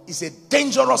 No, it's a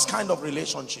dangerous kind of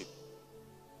relationship.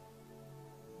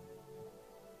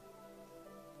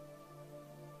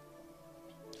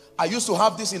 I used to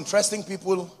have these interesting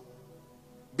people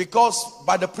because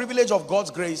by the privilege of God's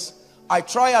grace, I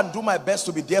try and do my best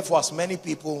to be there for as many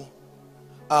people.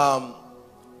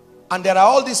 And there are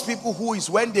all these people who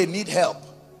is when they need help,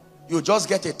 you just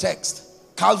get a text.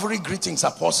 Calvary greetings,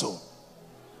 Apostle.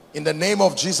 In the name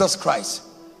of Jesus Christ.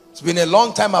 It's been a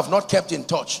long time I've not kept in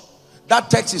touch. That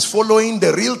text is following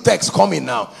the real text coming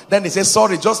now. Then they say,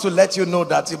 sorry, just to let you know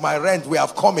that in my rent we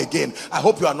have come again. I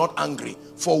hope you are not angry.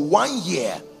 For 1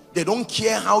 year, they don't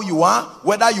care how you are,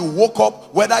 whether you woke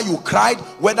up, whether you cried,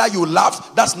 whether you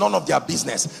laughed. That's none of their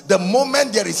business. The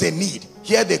moment there is a need,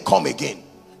 here they come again.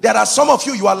 There are some of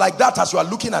you, you are like that as you are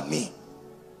looking at me.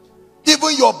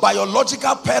 Even your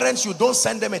biological parents, you don't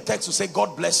send them a text to say,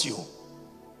 God bless you.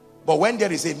 But when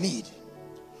there is a need,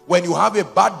 when you have a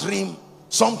bad dream,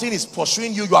 something is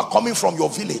pursuing you, you are coming from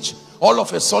your village, all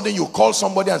of a sudden you call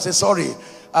somebody and say, sorry,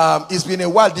 it's been a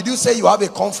while. Did you say you have a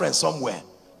conference somewhere?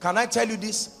 Can I tell you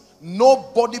this?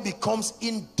 Nobody becomes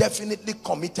indefinitely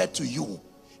committed to you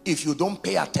if you don't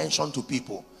pay attention to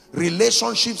people.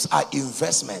 Relationships are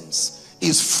investments.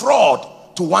 It's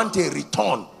fraud to want a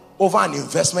return over an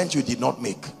investment you did not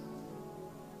make.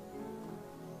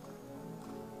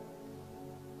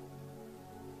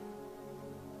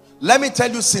 Let me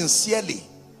tell you sincerely,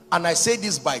 and I say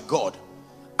this by God,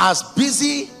 as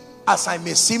busy as I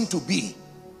may seem to be,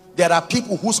 there are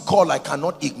people whose call I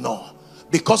cannot ignore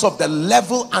because of the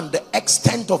level and the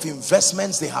extent of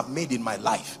investments they have made in my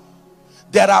life.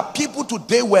 There are people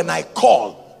today, when I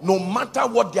call, no matter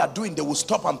what they are doing, they will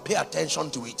stop and pay attention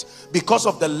to it because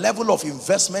of the level of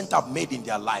investment I've made in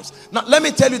their lives. Now, let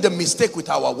me tell you the mistake with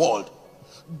our world.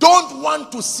 Don't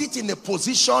want to sit in a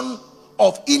position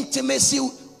of intimacy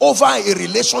over a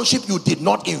relationship you did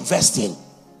not invest in.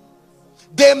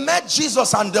 They met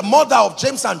Jesus, and the mother of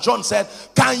James and John said,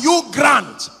 can you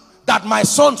grant that my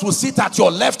sons will sit at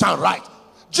your left and right?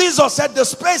 Jesus said, the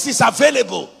space is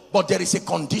available, but there is a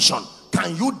condition.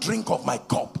 Can you drink of my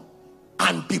cup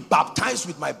and be baptized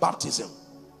with my baptism?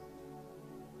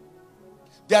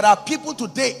 There are people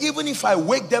today, even if I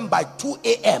wake them by 2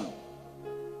 a.m.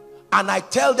 and I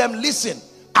tell them, listen,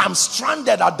 I'm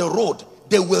stranded at the road,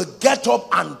 they will get up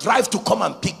and drive to come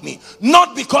and pick me.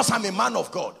 Not because I'm a man of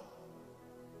God.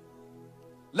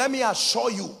 Let me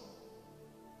assure you,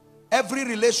 every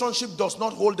relationship does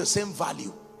not hold the same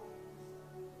value.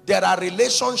 There are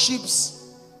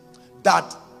relationships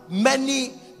that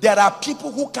there are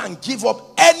people who can give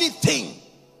up anything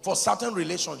for certain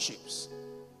relationships.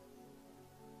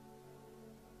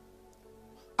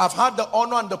 I've had the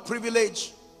honor and the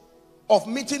privilege of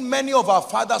meeting many of our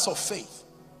fathers of faith.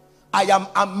 I am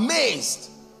amazed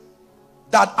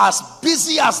that as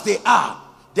busy as they are,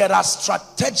 there are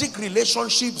strategic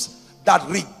relationships that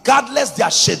regardless their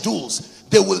schedules,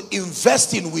 they will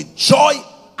invest in with joy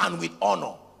and with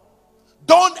honor.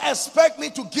 Don't expect me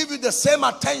to give you the same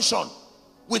attention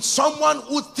with someone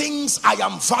who thinks I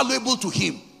am valuable to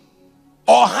him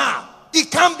or her.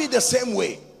 It can't be the same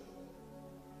way.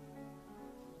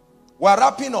 We're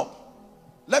wrapping up.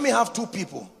 Let me have two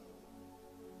people.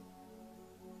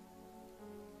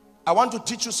 I want to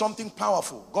teach you something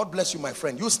powerful. God bless you, my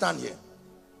friend. You stand here.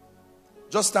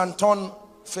 Just stand, turn,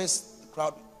 face the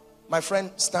crowd. My friend,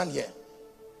 stand here.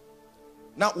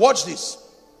 Now watch this.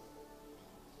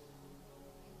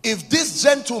 If this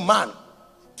gentleman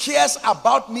cares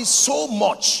about me so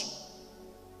much,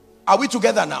 are we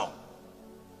together now?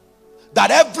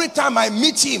 That every time I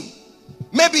meet him,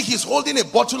 maybe he's holding a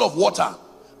bottle of water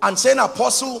and saying,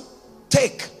 Apostle,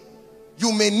 take.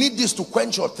 You may need this to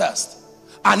quench your thirst.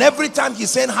 And every time he's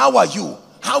saying, how are you?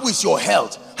 How is your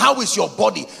health? How is your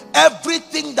body?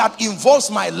 Everything that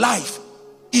involves my life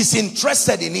is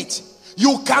interested in it.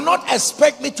 You cannot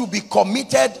expect me to be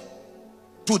committed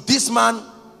to this man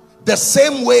the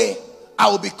same way I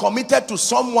will be committed to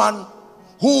someone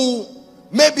who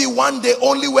maybe one day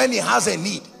only when he has a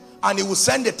need, and he will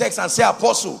send a text and say,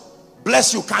 Apostle,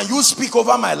 bless you. Can you speak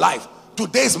over my life?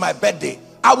 Today is my birthday.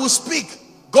 I will speak.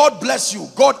 God bless you.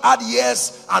 God add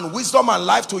years and wisdom and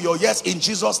life to your years in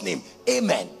Jesus' name.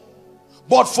 Amen.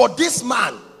 But for this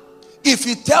man, if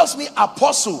he tells me,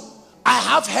 Apostle, I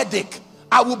have headache,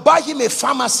 I will buy him a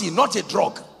pharmacy, not a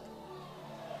drug.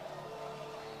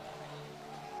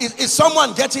 Is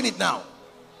someone getting it now?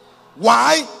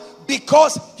 Why?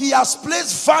 Because he has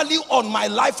placed value on my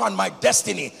life and my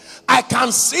destiny. I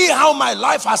can see how my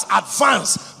life has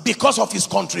advanced because of his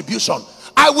contribution.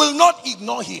 I will not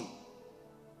ignore him.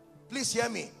 Please hear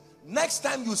me. Next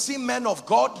time you see men of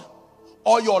God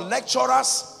or your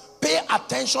lecturers, pay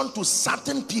attention to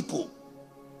certain people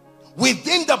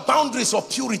within the boundaries of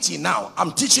purity. Now,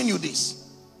 I'm teaching you this.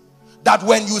 That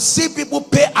when you see people,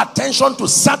 pay attention to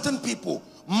certain people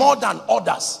more than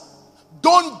others.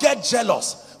 Don't get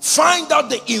jealous. Find out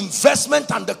the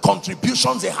investment and the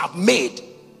contributions they have made.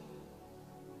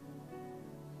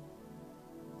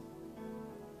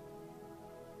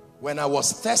 When I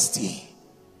was thirsty,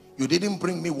 you didn't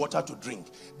bring me water to drink.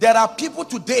 There are people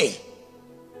today,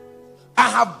 I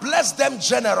have blessed them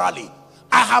generally.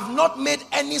 I have not made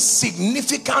any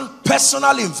significant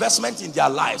personal investment in their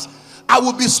lives. I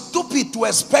would be stupid to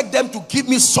expect them to give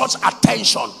me such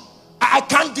attention. I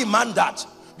can't demand that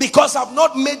because I've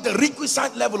not made the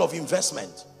requisite level of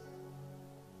investment.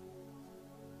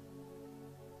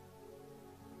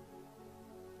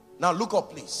 Now look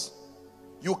up, please.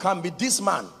 You can be this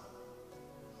man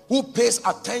who pays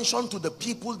attention to the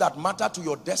people that matter to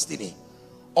your destiny,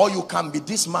 or you can be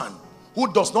this man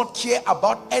who does not care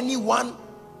about anyone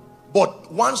but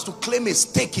wants to claim a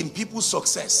stake in people's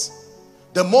success.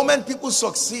 The moment people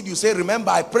succeed, you say,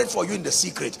 remember, I prayed for you in the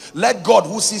secret. Let God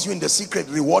who sees you in the secret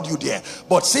reward you there.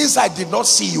 But since I did not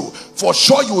see you, for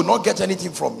sure you will not get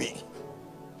anything from me.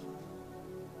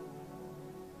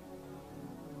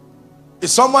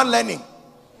 Is someone learning?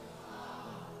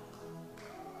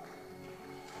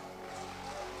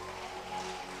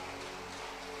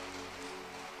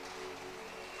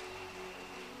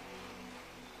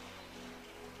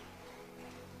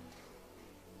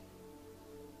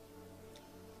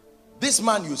 This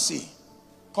man you see,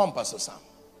 come Pastor Sam.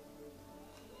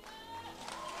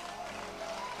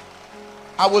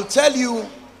 I will tell you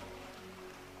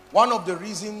one of the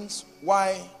reasons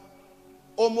why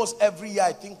almost every year,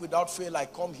 I think without fail, I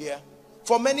come here.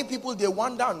 For many people, they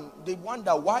wonder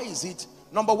why is it?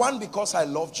 Number one, because I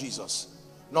love Jesus.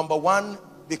 Number one,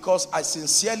 because I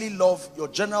sincerely love your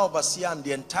general overseer and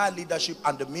the entire leadership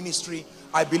and the ministry.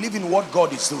 I believe in what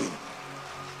God is doing.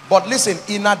 But listen,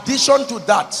 in addition to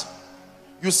that,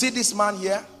 you see this man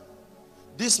here?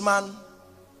 This man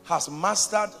has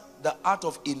mastered the art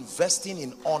of investing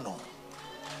in honor.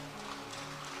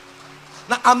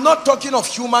 Now, I'm not talking of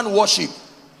human worship.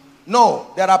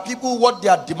 No, there are people, what they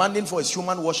are demanding for is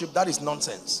human worship. That is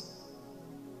nonsense.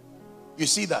 You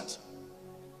see that?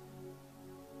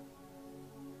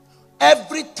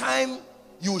 Every time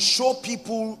you show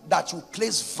people that you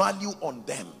place value on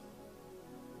them.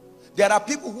 There are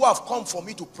people who have come for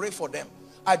me to pray for them.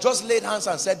 I just laid hands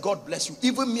and said, God bless you.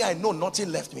 Even me, I know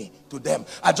nothing left me to them.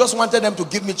 I just wanted them to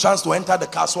give me a chance to enter the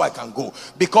car so I can go.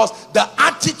 Because the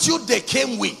attitude they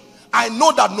came with, I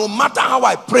know that no matter how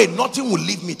I pray, nothing will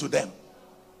lead me to them.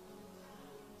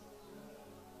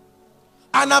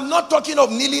 And I'm not talking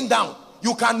of kneeling down.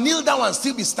 You can kneel down and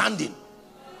still be standing.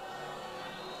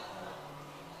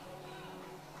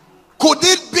 Could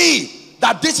it be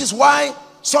that this is why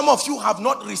some of you have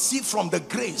not received from the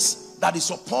grace that is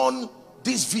upon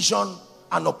this vision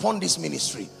and upon this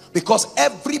ministry? Because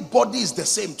everybody is the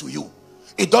same to you.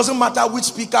 It doesn't matter which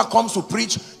speaker comes to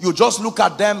preach. You just look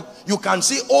at them. You can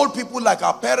see old people like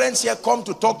our parents here come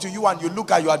to talk to you, and you look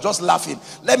at, you are just laughing.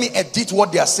 Let me edit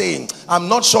what they are saying. I'm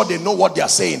not sure they know what they are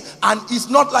saying. And it's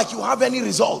not like you have any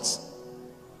results.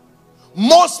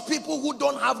 Most people who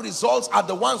don't have results are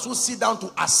the ones who sit down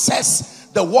to assess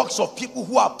the works of people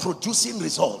who are producing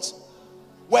results.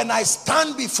 When I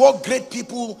stand before great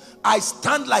people, I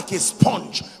stand like a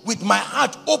sponge with my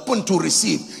heart open to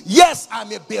receive. Yes,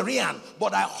 I'm a Berean,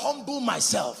 but I humble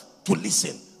myself to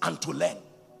listen and to learn.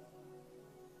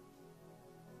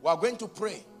 We are going to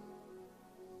pray.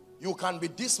 You can be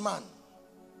this man,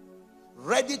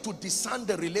 ready to discern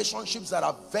the relationships that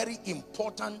are very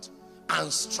important and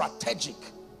strategic.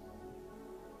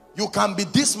 You can be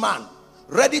this man,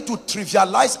 ready to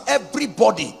trivialize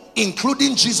everybody,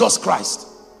 including Jesus Christ.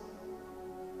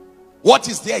 What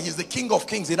is there? He's the King of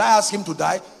Kings. Did I ask him to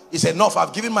die? He said, no,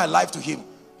 I've given my life to him.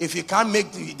 If he can't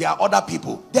make there are other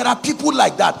people. There are people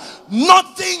like that.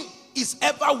 Nothing is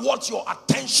ever worth your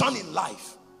attention in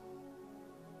life.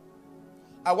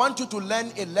 I want you to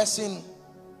learn a lesson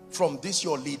from this,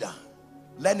 your leader.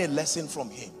 Learn a lesson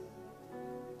from him.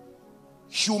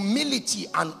 Humility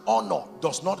and honor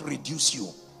does not reduce you.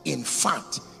 In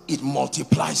fact, it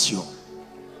multiplies you.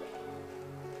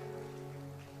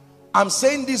 I'm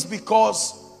saying this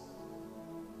because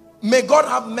may God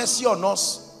have mercy on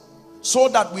us so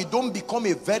that we don't become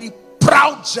a very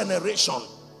proud generation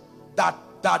that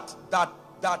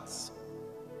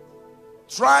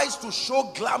tries to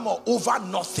show glamour over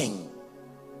nothing.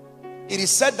 It is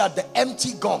said that the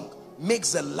empty gong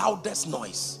makes the loudest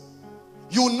noise.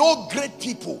 You know great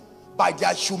people by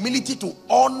their humility to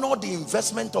honor the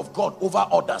investment of God over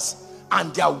others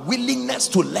and their willingness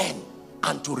to learn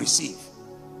and to receive.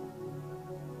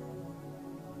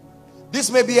 This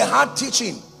may be a hard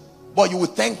teaching, but you will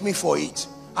thank me for it,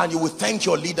 and you will thank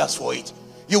your leaders for it.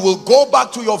 You will go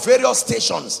back to your various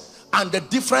stations, and the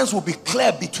difference will be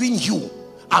clear between you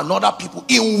and other people.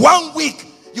 In 1 week,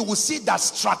 you will see that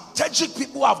strategic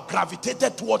people have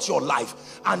gravitated towards your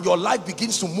life, and your life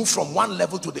begins to move from one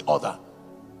level to the other.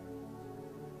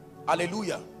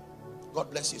 Hallelujah. God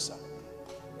bless you, sir.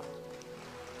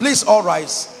 Please all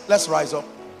rise. Let's rise up.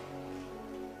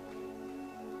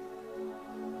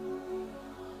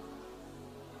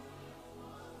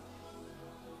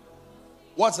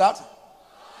 What's that?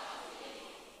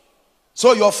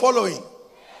 So you're following.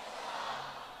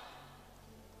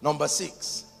 Number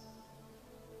 6.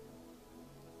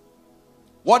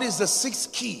 What is the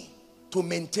 6th key to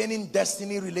maintaining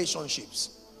destiny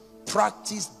relationships?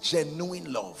 Practice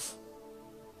genuine love.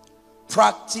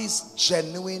 Practice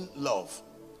genuine love.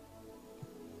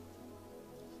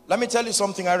 Let me tell you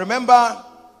something. I remember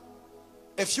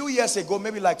a few years ago,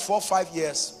 maybe like 4 or 5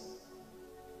 years,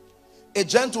 a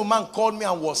gentleman called me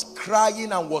and was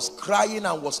crying and was crying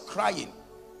and was crying.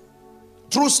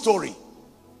 True story.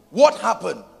 What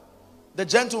happened? The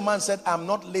gentleman said, I'm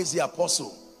not lazy,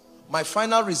 apostle. My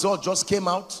final result just came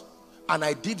out and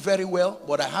I did very well,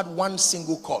 but I had one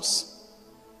single course.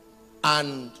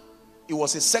 And it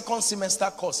was a second semester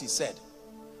course, he said.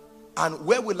 And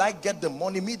where will I get the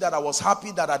money? Me that I was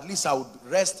happy that at least I would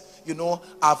rest. You know,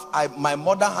 my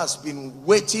mother has been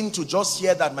waiting to just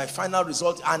hear that my final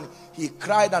result. And he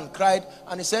cried and cried.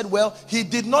 And he said, well, he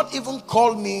did not even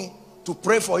call me to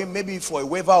pray for him, maybe for a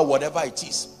waiver or whatever it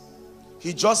is.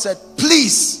 He just said,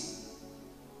 please,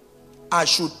 I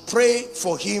should pray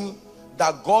for him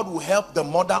that God will help the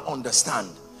mother understand.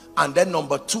 And then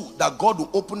number two, that God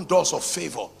will open doors of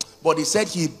favor. But he said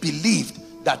he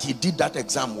believed that he did that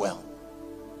exam well.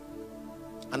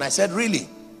 And I said, really?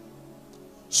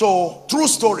 So, true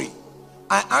story.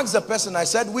 I asked the person, I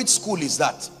said, which school is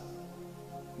that?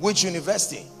 Which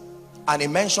university? And he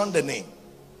mentioned the name.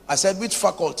 I said, which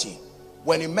faculty?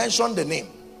 When he mentioned the name,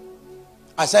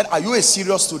 I said, are you a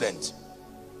serious student?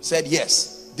 He said,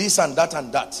 yes, this and that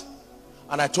and that.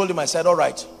 And I told him, I said, all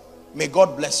right, may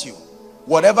God bless you.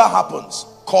 Whatever happens,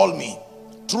 call me.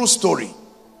 True story.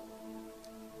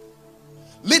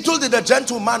 Little did the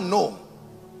gentleman know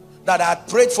that I had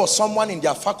prayed for someone in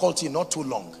their faculty not too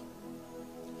long.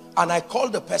 And I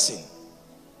called the person.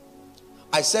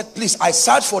 I said, please, I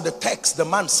searched for the text the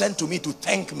man sent to me to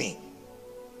thank me.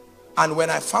 And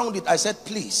when I found it, I said,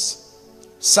 please,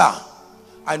 sir,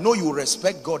 I know you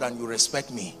respect God and you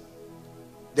respect me.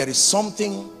 There is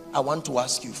something I want to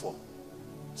ask you for.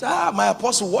 He said, my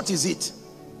apostle, what is it?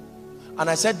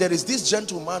 And I said, there is this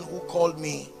gentleman who called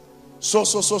me. So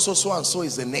and so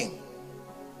is the name.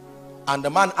 And the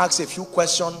man asked a few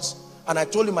questions. And I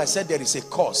told him, I said, there is a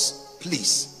course.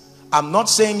 Please, I'm not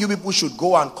saying you people should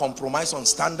go and compromise on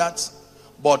standards,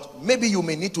 but maybe you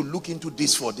may need to look into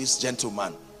this for this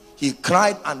gentleman. He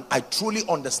cried, and I truly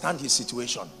understand his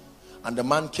situation. And the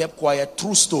man kept quiet.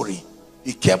 True story.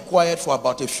 He kept quiet for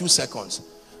about a few seconds.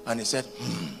 And he said,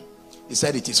 He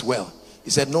said, it is well. He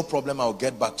said, no problem, I'll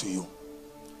get back to you.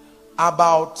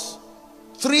 About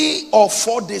 3 or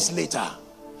 4 days later,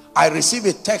 I received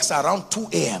a text around 2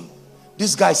 a.m.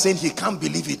 This guy saying he can't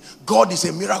believe it. God is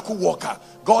a miracle worker.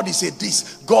 God is a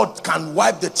this. God can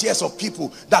wipe the tears of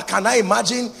people. That, can I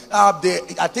imagine?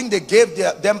 I think they gave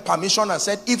them permission and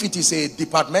said if it is a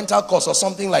departmental course or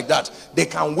something like that, they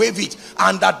can waive it.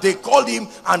 And that they called him,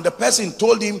 and the person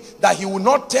told him that he would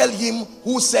not tell him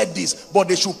who said this, but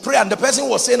they should pray. And the person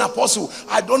was saying, apostle,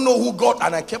 I don't know who God.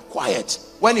 And I kept quiet.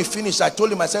 When he finished, I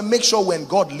told him, I said, make sure when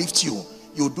God lifts you,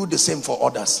 you do the same for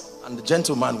others. And the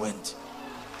gentleman went.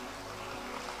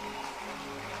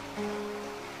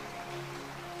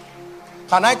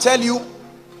 Can I tell you,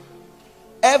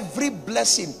 every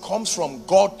blessing comes from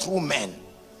God through men.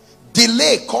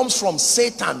 Delay comes from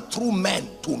Satan through men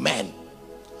to men.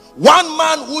 One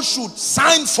man who should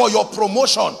sign for your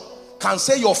promotion can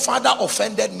say, your father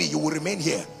offended me, you will remain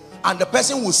here. And the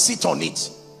person will sit on it,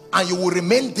 and you will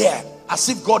remain there as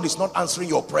if God is not answering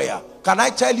your prayer. Can I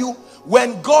tell you,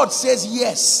 when God says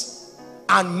yes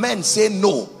and men say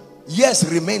no, yes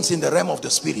remains in the realm of the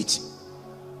spirit.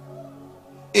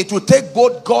 It will take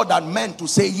both God and men to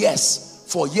say yes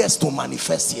for yes to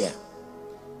manifest here.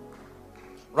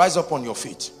 Rise up on your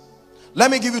feet. Let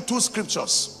me give you 2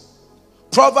 scriptures.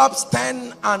 Proverbs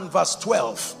 10 and verse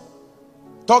 12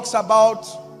 talks about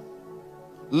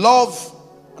love,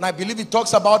 and I believe it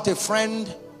talks about a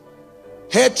friend.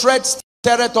 Hatred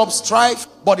stirreth up strife,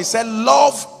 but it said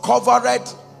love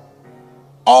covereth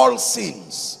all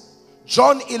sins.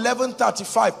 John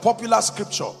 11:35, popular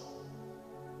scripture.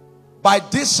 By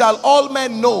this shall all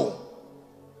men know.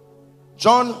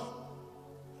 John,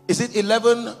 is it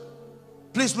 11?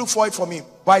 Please look for it for me.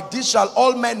 By this shall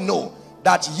all men know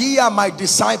that ye are my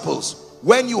disciples,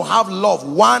 when you have love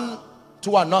one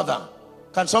to another.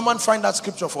 Can someone find that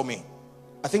scripture for me?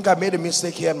 I think I made a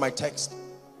mistake here in my text.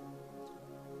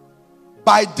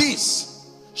 By this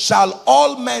shall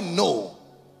all men know.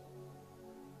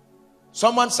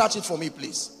 Someone search it for me,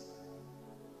 please.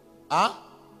 Huh?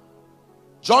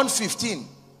 John 15.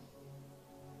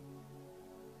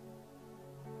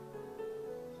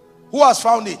 Who has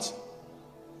found it?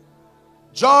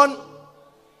 John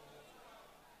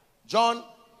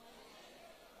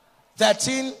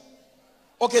 13.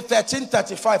 Okay,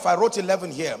 13:35. I wrote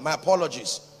 11 here. My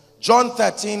apologies. John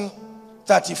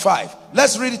 13:35.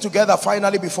 Let's read it together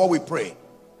finally before we pray.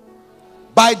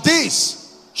 By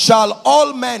this shall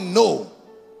all men know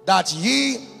that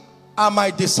ye are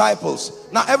my disciples.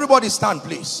 Now everybody stand,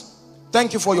 please.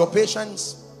 Thank you for your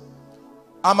patience.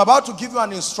 I'm about to give you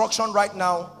an instruction right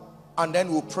now, and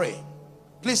then we'll pray.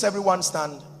 Please everyone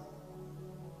stand,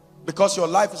 because your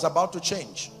life is about to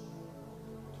change.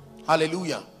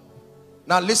 Hallelujah.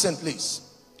 Now listen, please.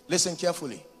 Listen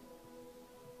carefully.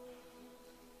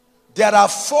 There are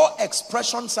 4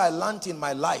 expressions I learned in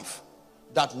my life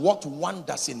that worked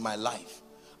wonders in my life.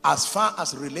 as far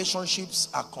as relationships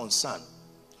are concerned.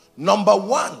 Number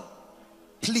one,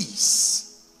 please.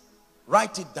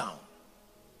 Write it down.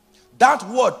 That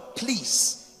word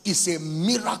please is a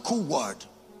miracle word.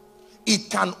 It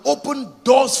can open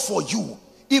doors for you,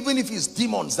 even if it's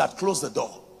demons that close the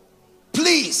door.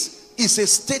 Please is a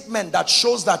statement that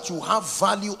shows that you have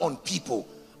value on people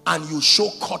and you show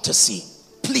courtesy.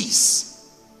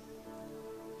 Please.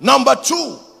 Number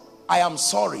two, I am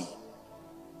sorry.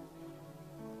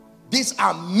 These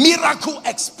are miracle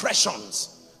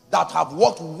expressions that have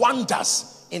worked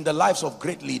wonders in the lives of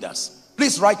great leaders.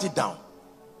 Please write it down.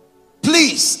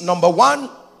 Please, number one.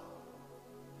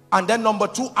 And then number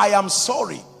two, I am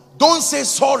sorry. Don't say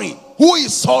sorry. Who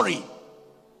is sorry?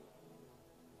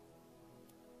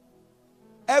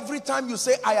 Every time you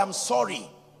say I am sorry,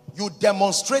 you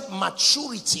demonstrate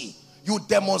maturity, you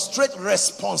demonstrate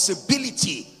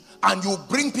responsibility, and you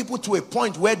bring people to a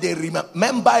point where they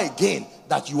remember again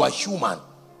that you are human.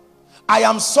 I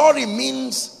am sorry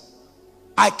means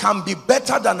I can be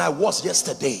better than I was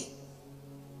yesterday.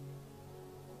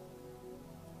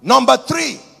 Number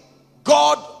three,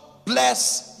 God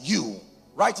bless you.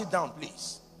 Write it down,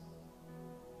 please.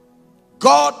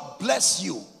 God bless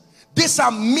you. These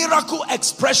are miracle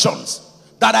expressions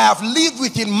that I have lived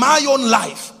with in my own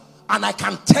life, and I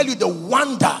can tell you the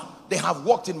wonder they have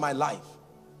worked in my life.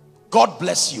 God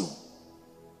bless you.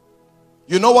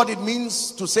 You know what it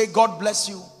means to say God bless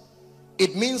you?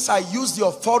 It means I use the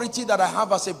authority that I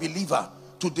have as a believer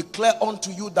to declare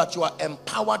unto you that you are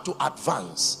empowered to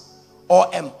advance or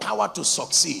empowered to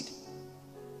succeed.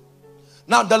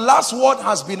 Now the last word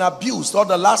has been abused, or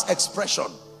the last expression.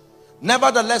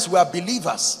 Nevertheless, we are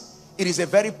believers. It is a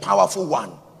very powerful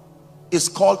one. It's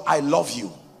called I love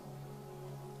you.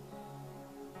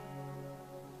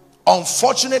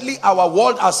 Unfortunately, our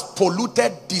world has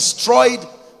polluted, destroyed,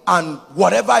 and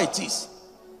whatever it is.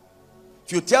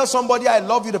 If you tell somebody I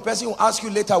love you, the person will ask you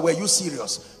later, were you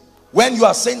serious? When you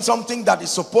are saying something that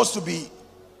is supposed to be.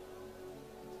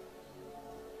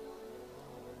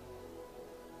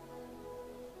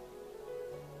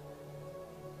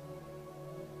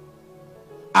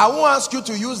 I won't ask you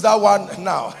to use that one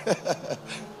now.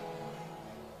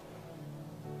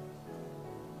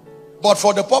 But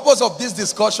for the purpose of this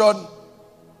discussion,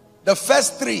 the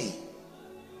first three.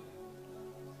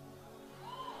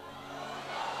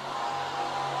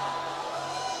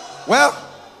 Well,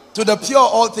 to the pure,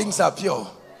 all things are pure.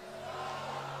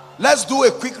 Let's do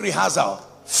a quick rehearsal.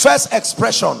 First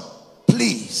expression,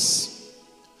 please.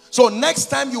 So next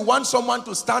time you want someone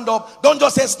to stand up, don't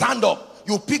just say stand up.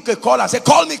 You pick a call and say,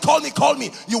 call me, call me, call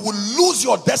me. You will lose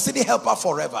your destiny helper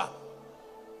forever.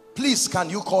 Please, can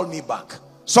you call me back?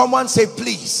 Someone say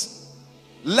please.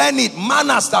 Learn it.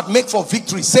 Manners that make for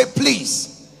victory. Say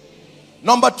please.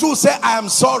 Number two, say I am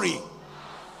sorry.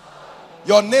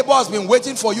 Your neighbor has been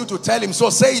waiting for you to tell him, so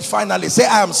say it finally. Say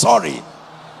I am sorry.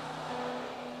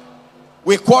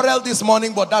 We quarreled this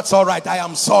morning, but that's all right. I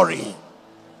am sorry.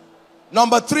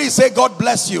 Number three, say God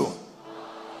bless you.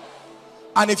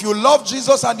 And if you love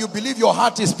Jesus and you believe your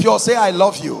heart is pure, say I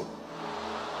love you.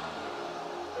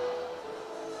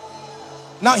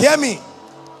 Now hear me.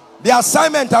 The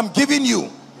assignment I'm giving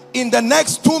you, in the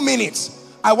next 2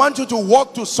 minutes, I want you to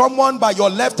walk to someone by your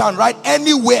left and right,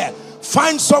 anywhere.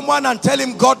 Find someone and tell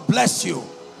him God bless you.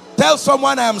 Tell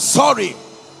someone I am sorry.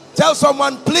 Tell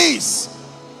someone please.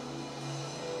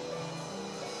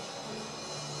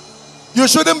 You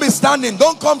shouldn't be standing.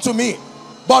 Don't come to me,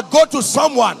 but go to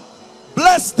someone.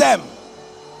 Bless them.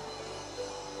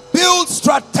 Build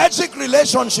strategic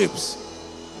relationships.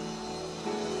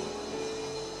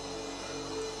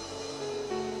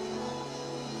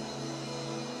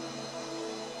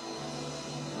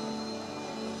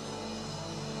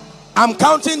 I'm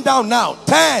counting down now.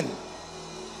 10,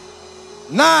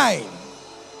 9.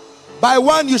 By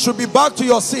 1, you should be back to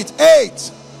your seat.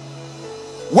 8.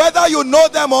 Whether you know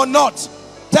them or not,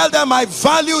 tell them I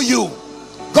value you.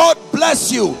 God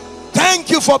bless you.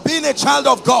 Thank you for being a child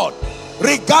of God.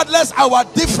 Regardless our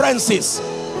differences,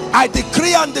 I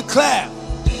decree and declare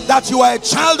that you are a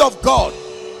child of God.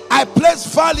 I place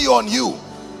value on you.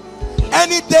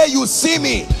 Any day you see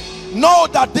me, know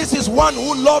that this is one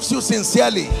who loves you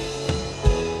sincerely.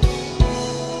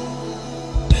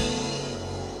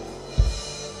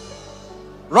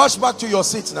 Rush back to your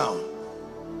seats now.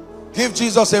 Give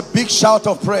Jesus a big shout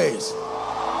of praise.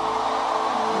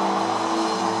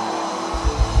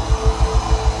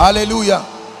 Hallelujah.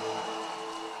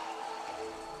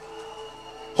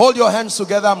 Hold your hands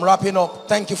together. I'm wrapping up.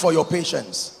 Thank you for your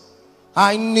patience.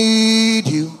 I need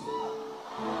you.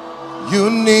 You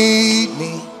need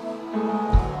me.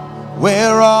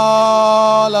 We're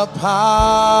all a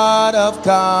part of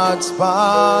God's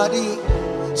body.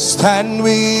 Stand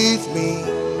with me,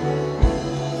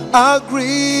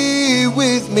 agree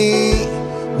with me.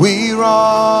 We're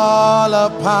all a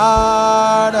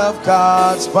part of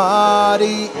God's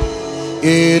body.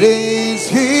 It is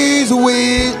His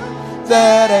will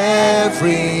that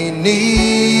every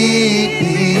need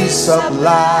be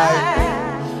supplied.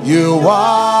 You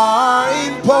are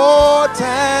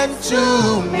important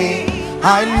to me.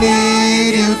 I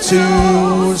need you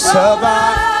to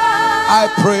survive. I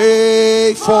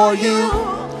pray for you,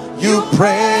 you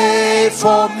pray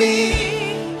for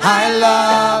me. I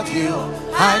love you,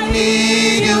 I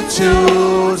need you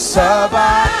to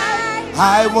survive.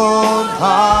 I won't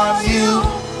harm you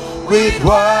with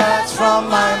words from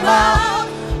my mouth.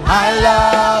 I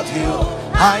love you,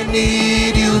 I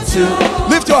need you to.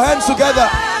 Lift your hands together.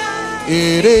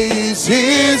 It is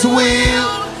His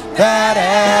will that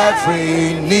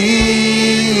every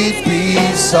need be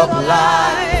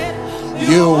supplied.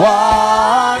 You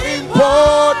are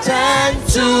important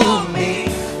to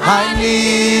me. I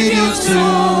need you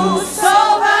to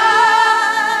survive.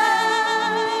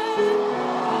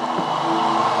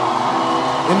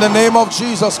 In the name of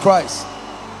Jesus Christ,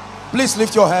 please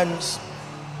lift your hands.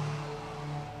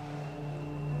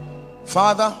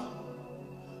 Father,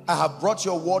 I have brought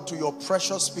your word to your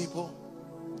precious people.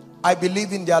 I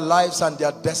believe in their lives and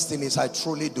their destinies. I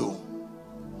truly do.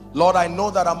 Lord, I know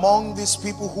that among these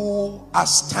people who are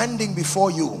standing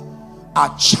before you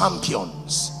are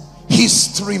champions,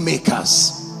 history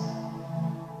makers,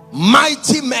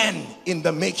 mighty men in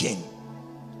the making.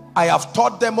 I have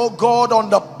taught them, oh God,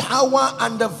 on the power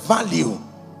and the value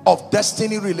of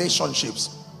destiny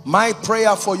relationships. My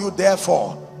prayer for you,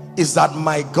 therefore, is that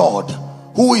my God,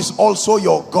 who is also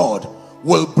your God,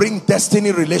 will bring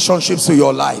destiny relationships to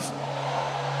your life.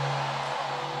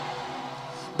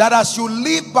 That as you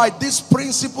live by these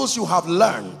principles you have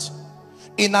learned,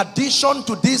 in addition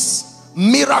to these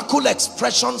miracle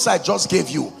expressions I just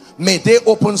gave you, may they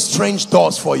open strange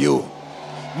doors for you.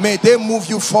 May they move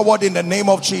you forward in the name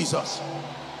of Jesus.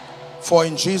 For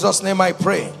in Jesus' name I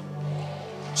pray.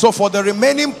 So for the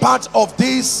remaining part of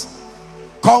this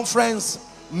conference,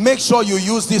 make sure you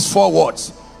use these 4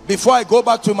 words. Before I go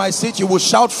back to my seat, you will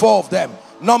shout 4 of them.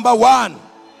 Number 1,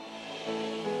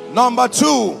 number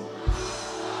 2,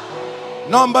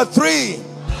 number 3,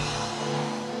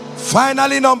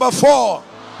 finally number 4.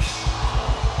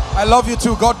 I love you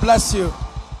too. God bless you.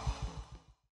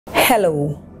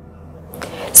 Hello.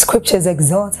 Scriptures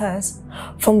exhort us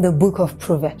from the book of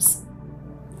Proverbs.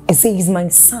 It says, my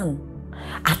son,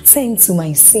 attend to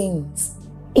my sayings,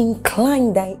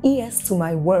 incline thy ears to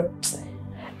my words.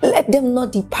 Let them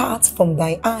not depart from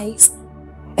thy eyes,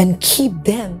 and keep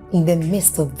them in the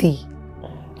midst of thee.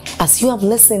 As you have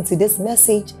listened to this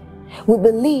message, we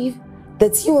believe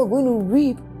that you are going to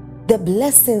reap the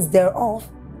blessings thereof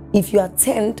if you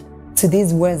attend to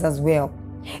these words as well.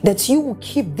 That you will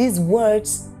keep these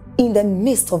words in the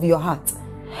midst of your heart.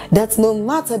 That no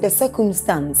matter the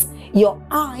circumstance, your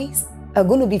eyes are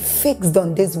going to be fixed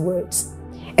on these words.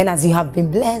 And as you have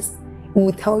been blessed, we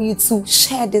will tell you to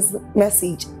share this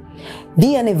message.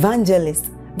 Be an evangelist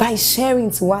by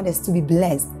sharing to others to be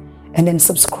blessed. And then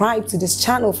subscribe to this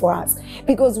channel for us,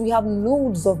 because we have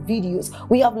loads of videos,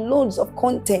 we have loads of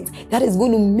content that is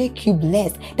going to make you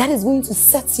blessed, that is going to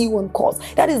set you on course,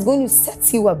 that is going to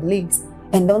set you ablaze.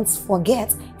 And don't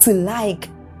forget to like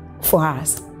for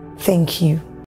us. Thank you.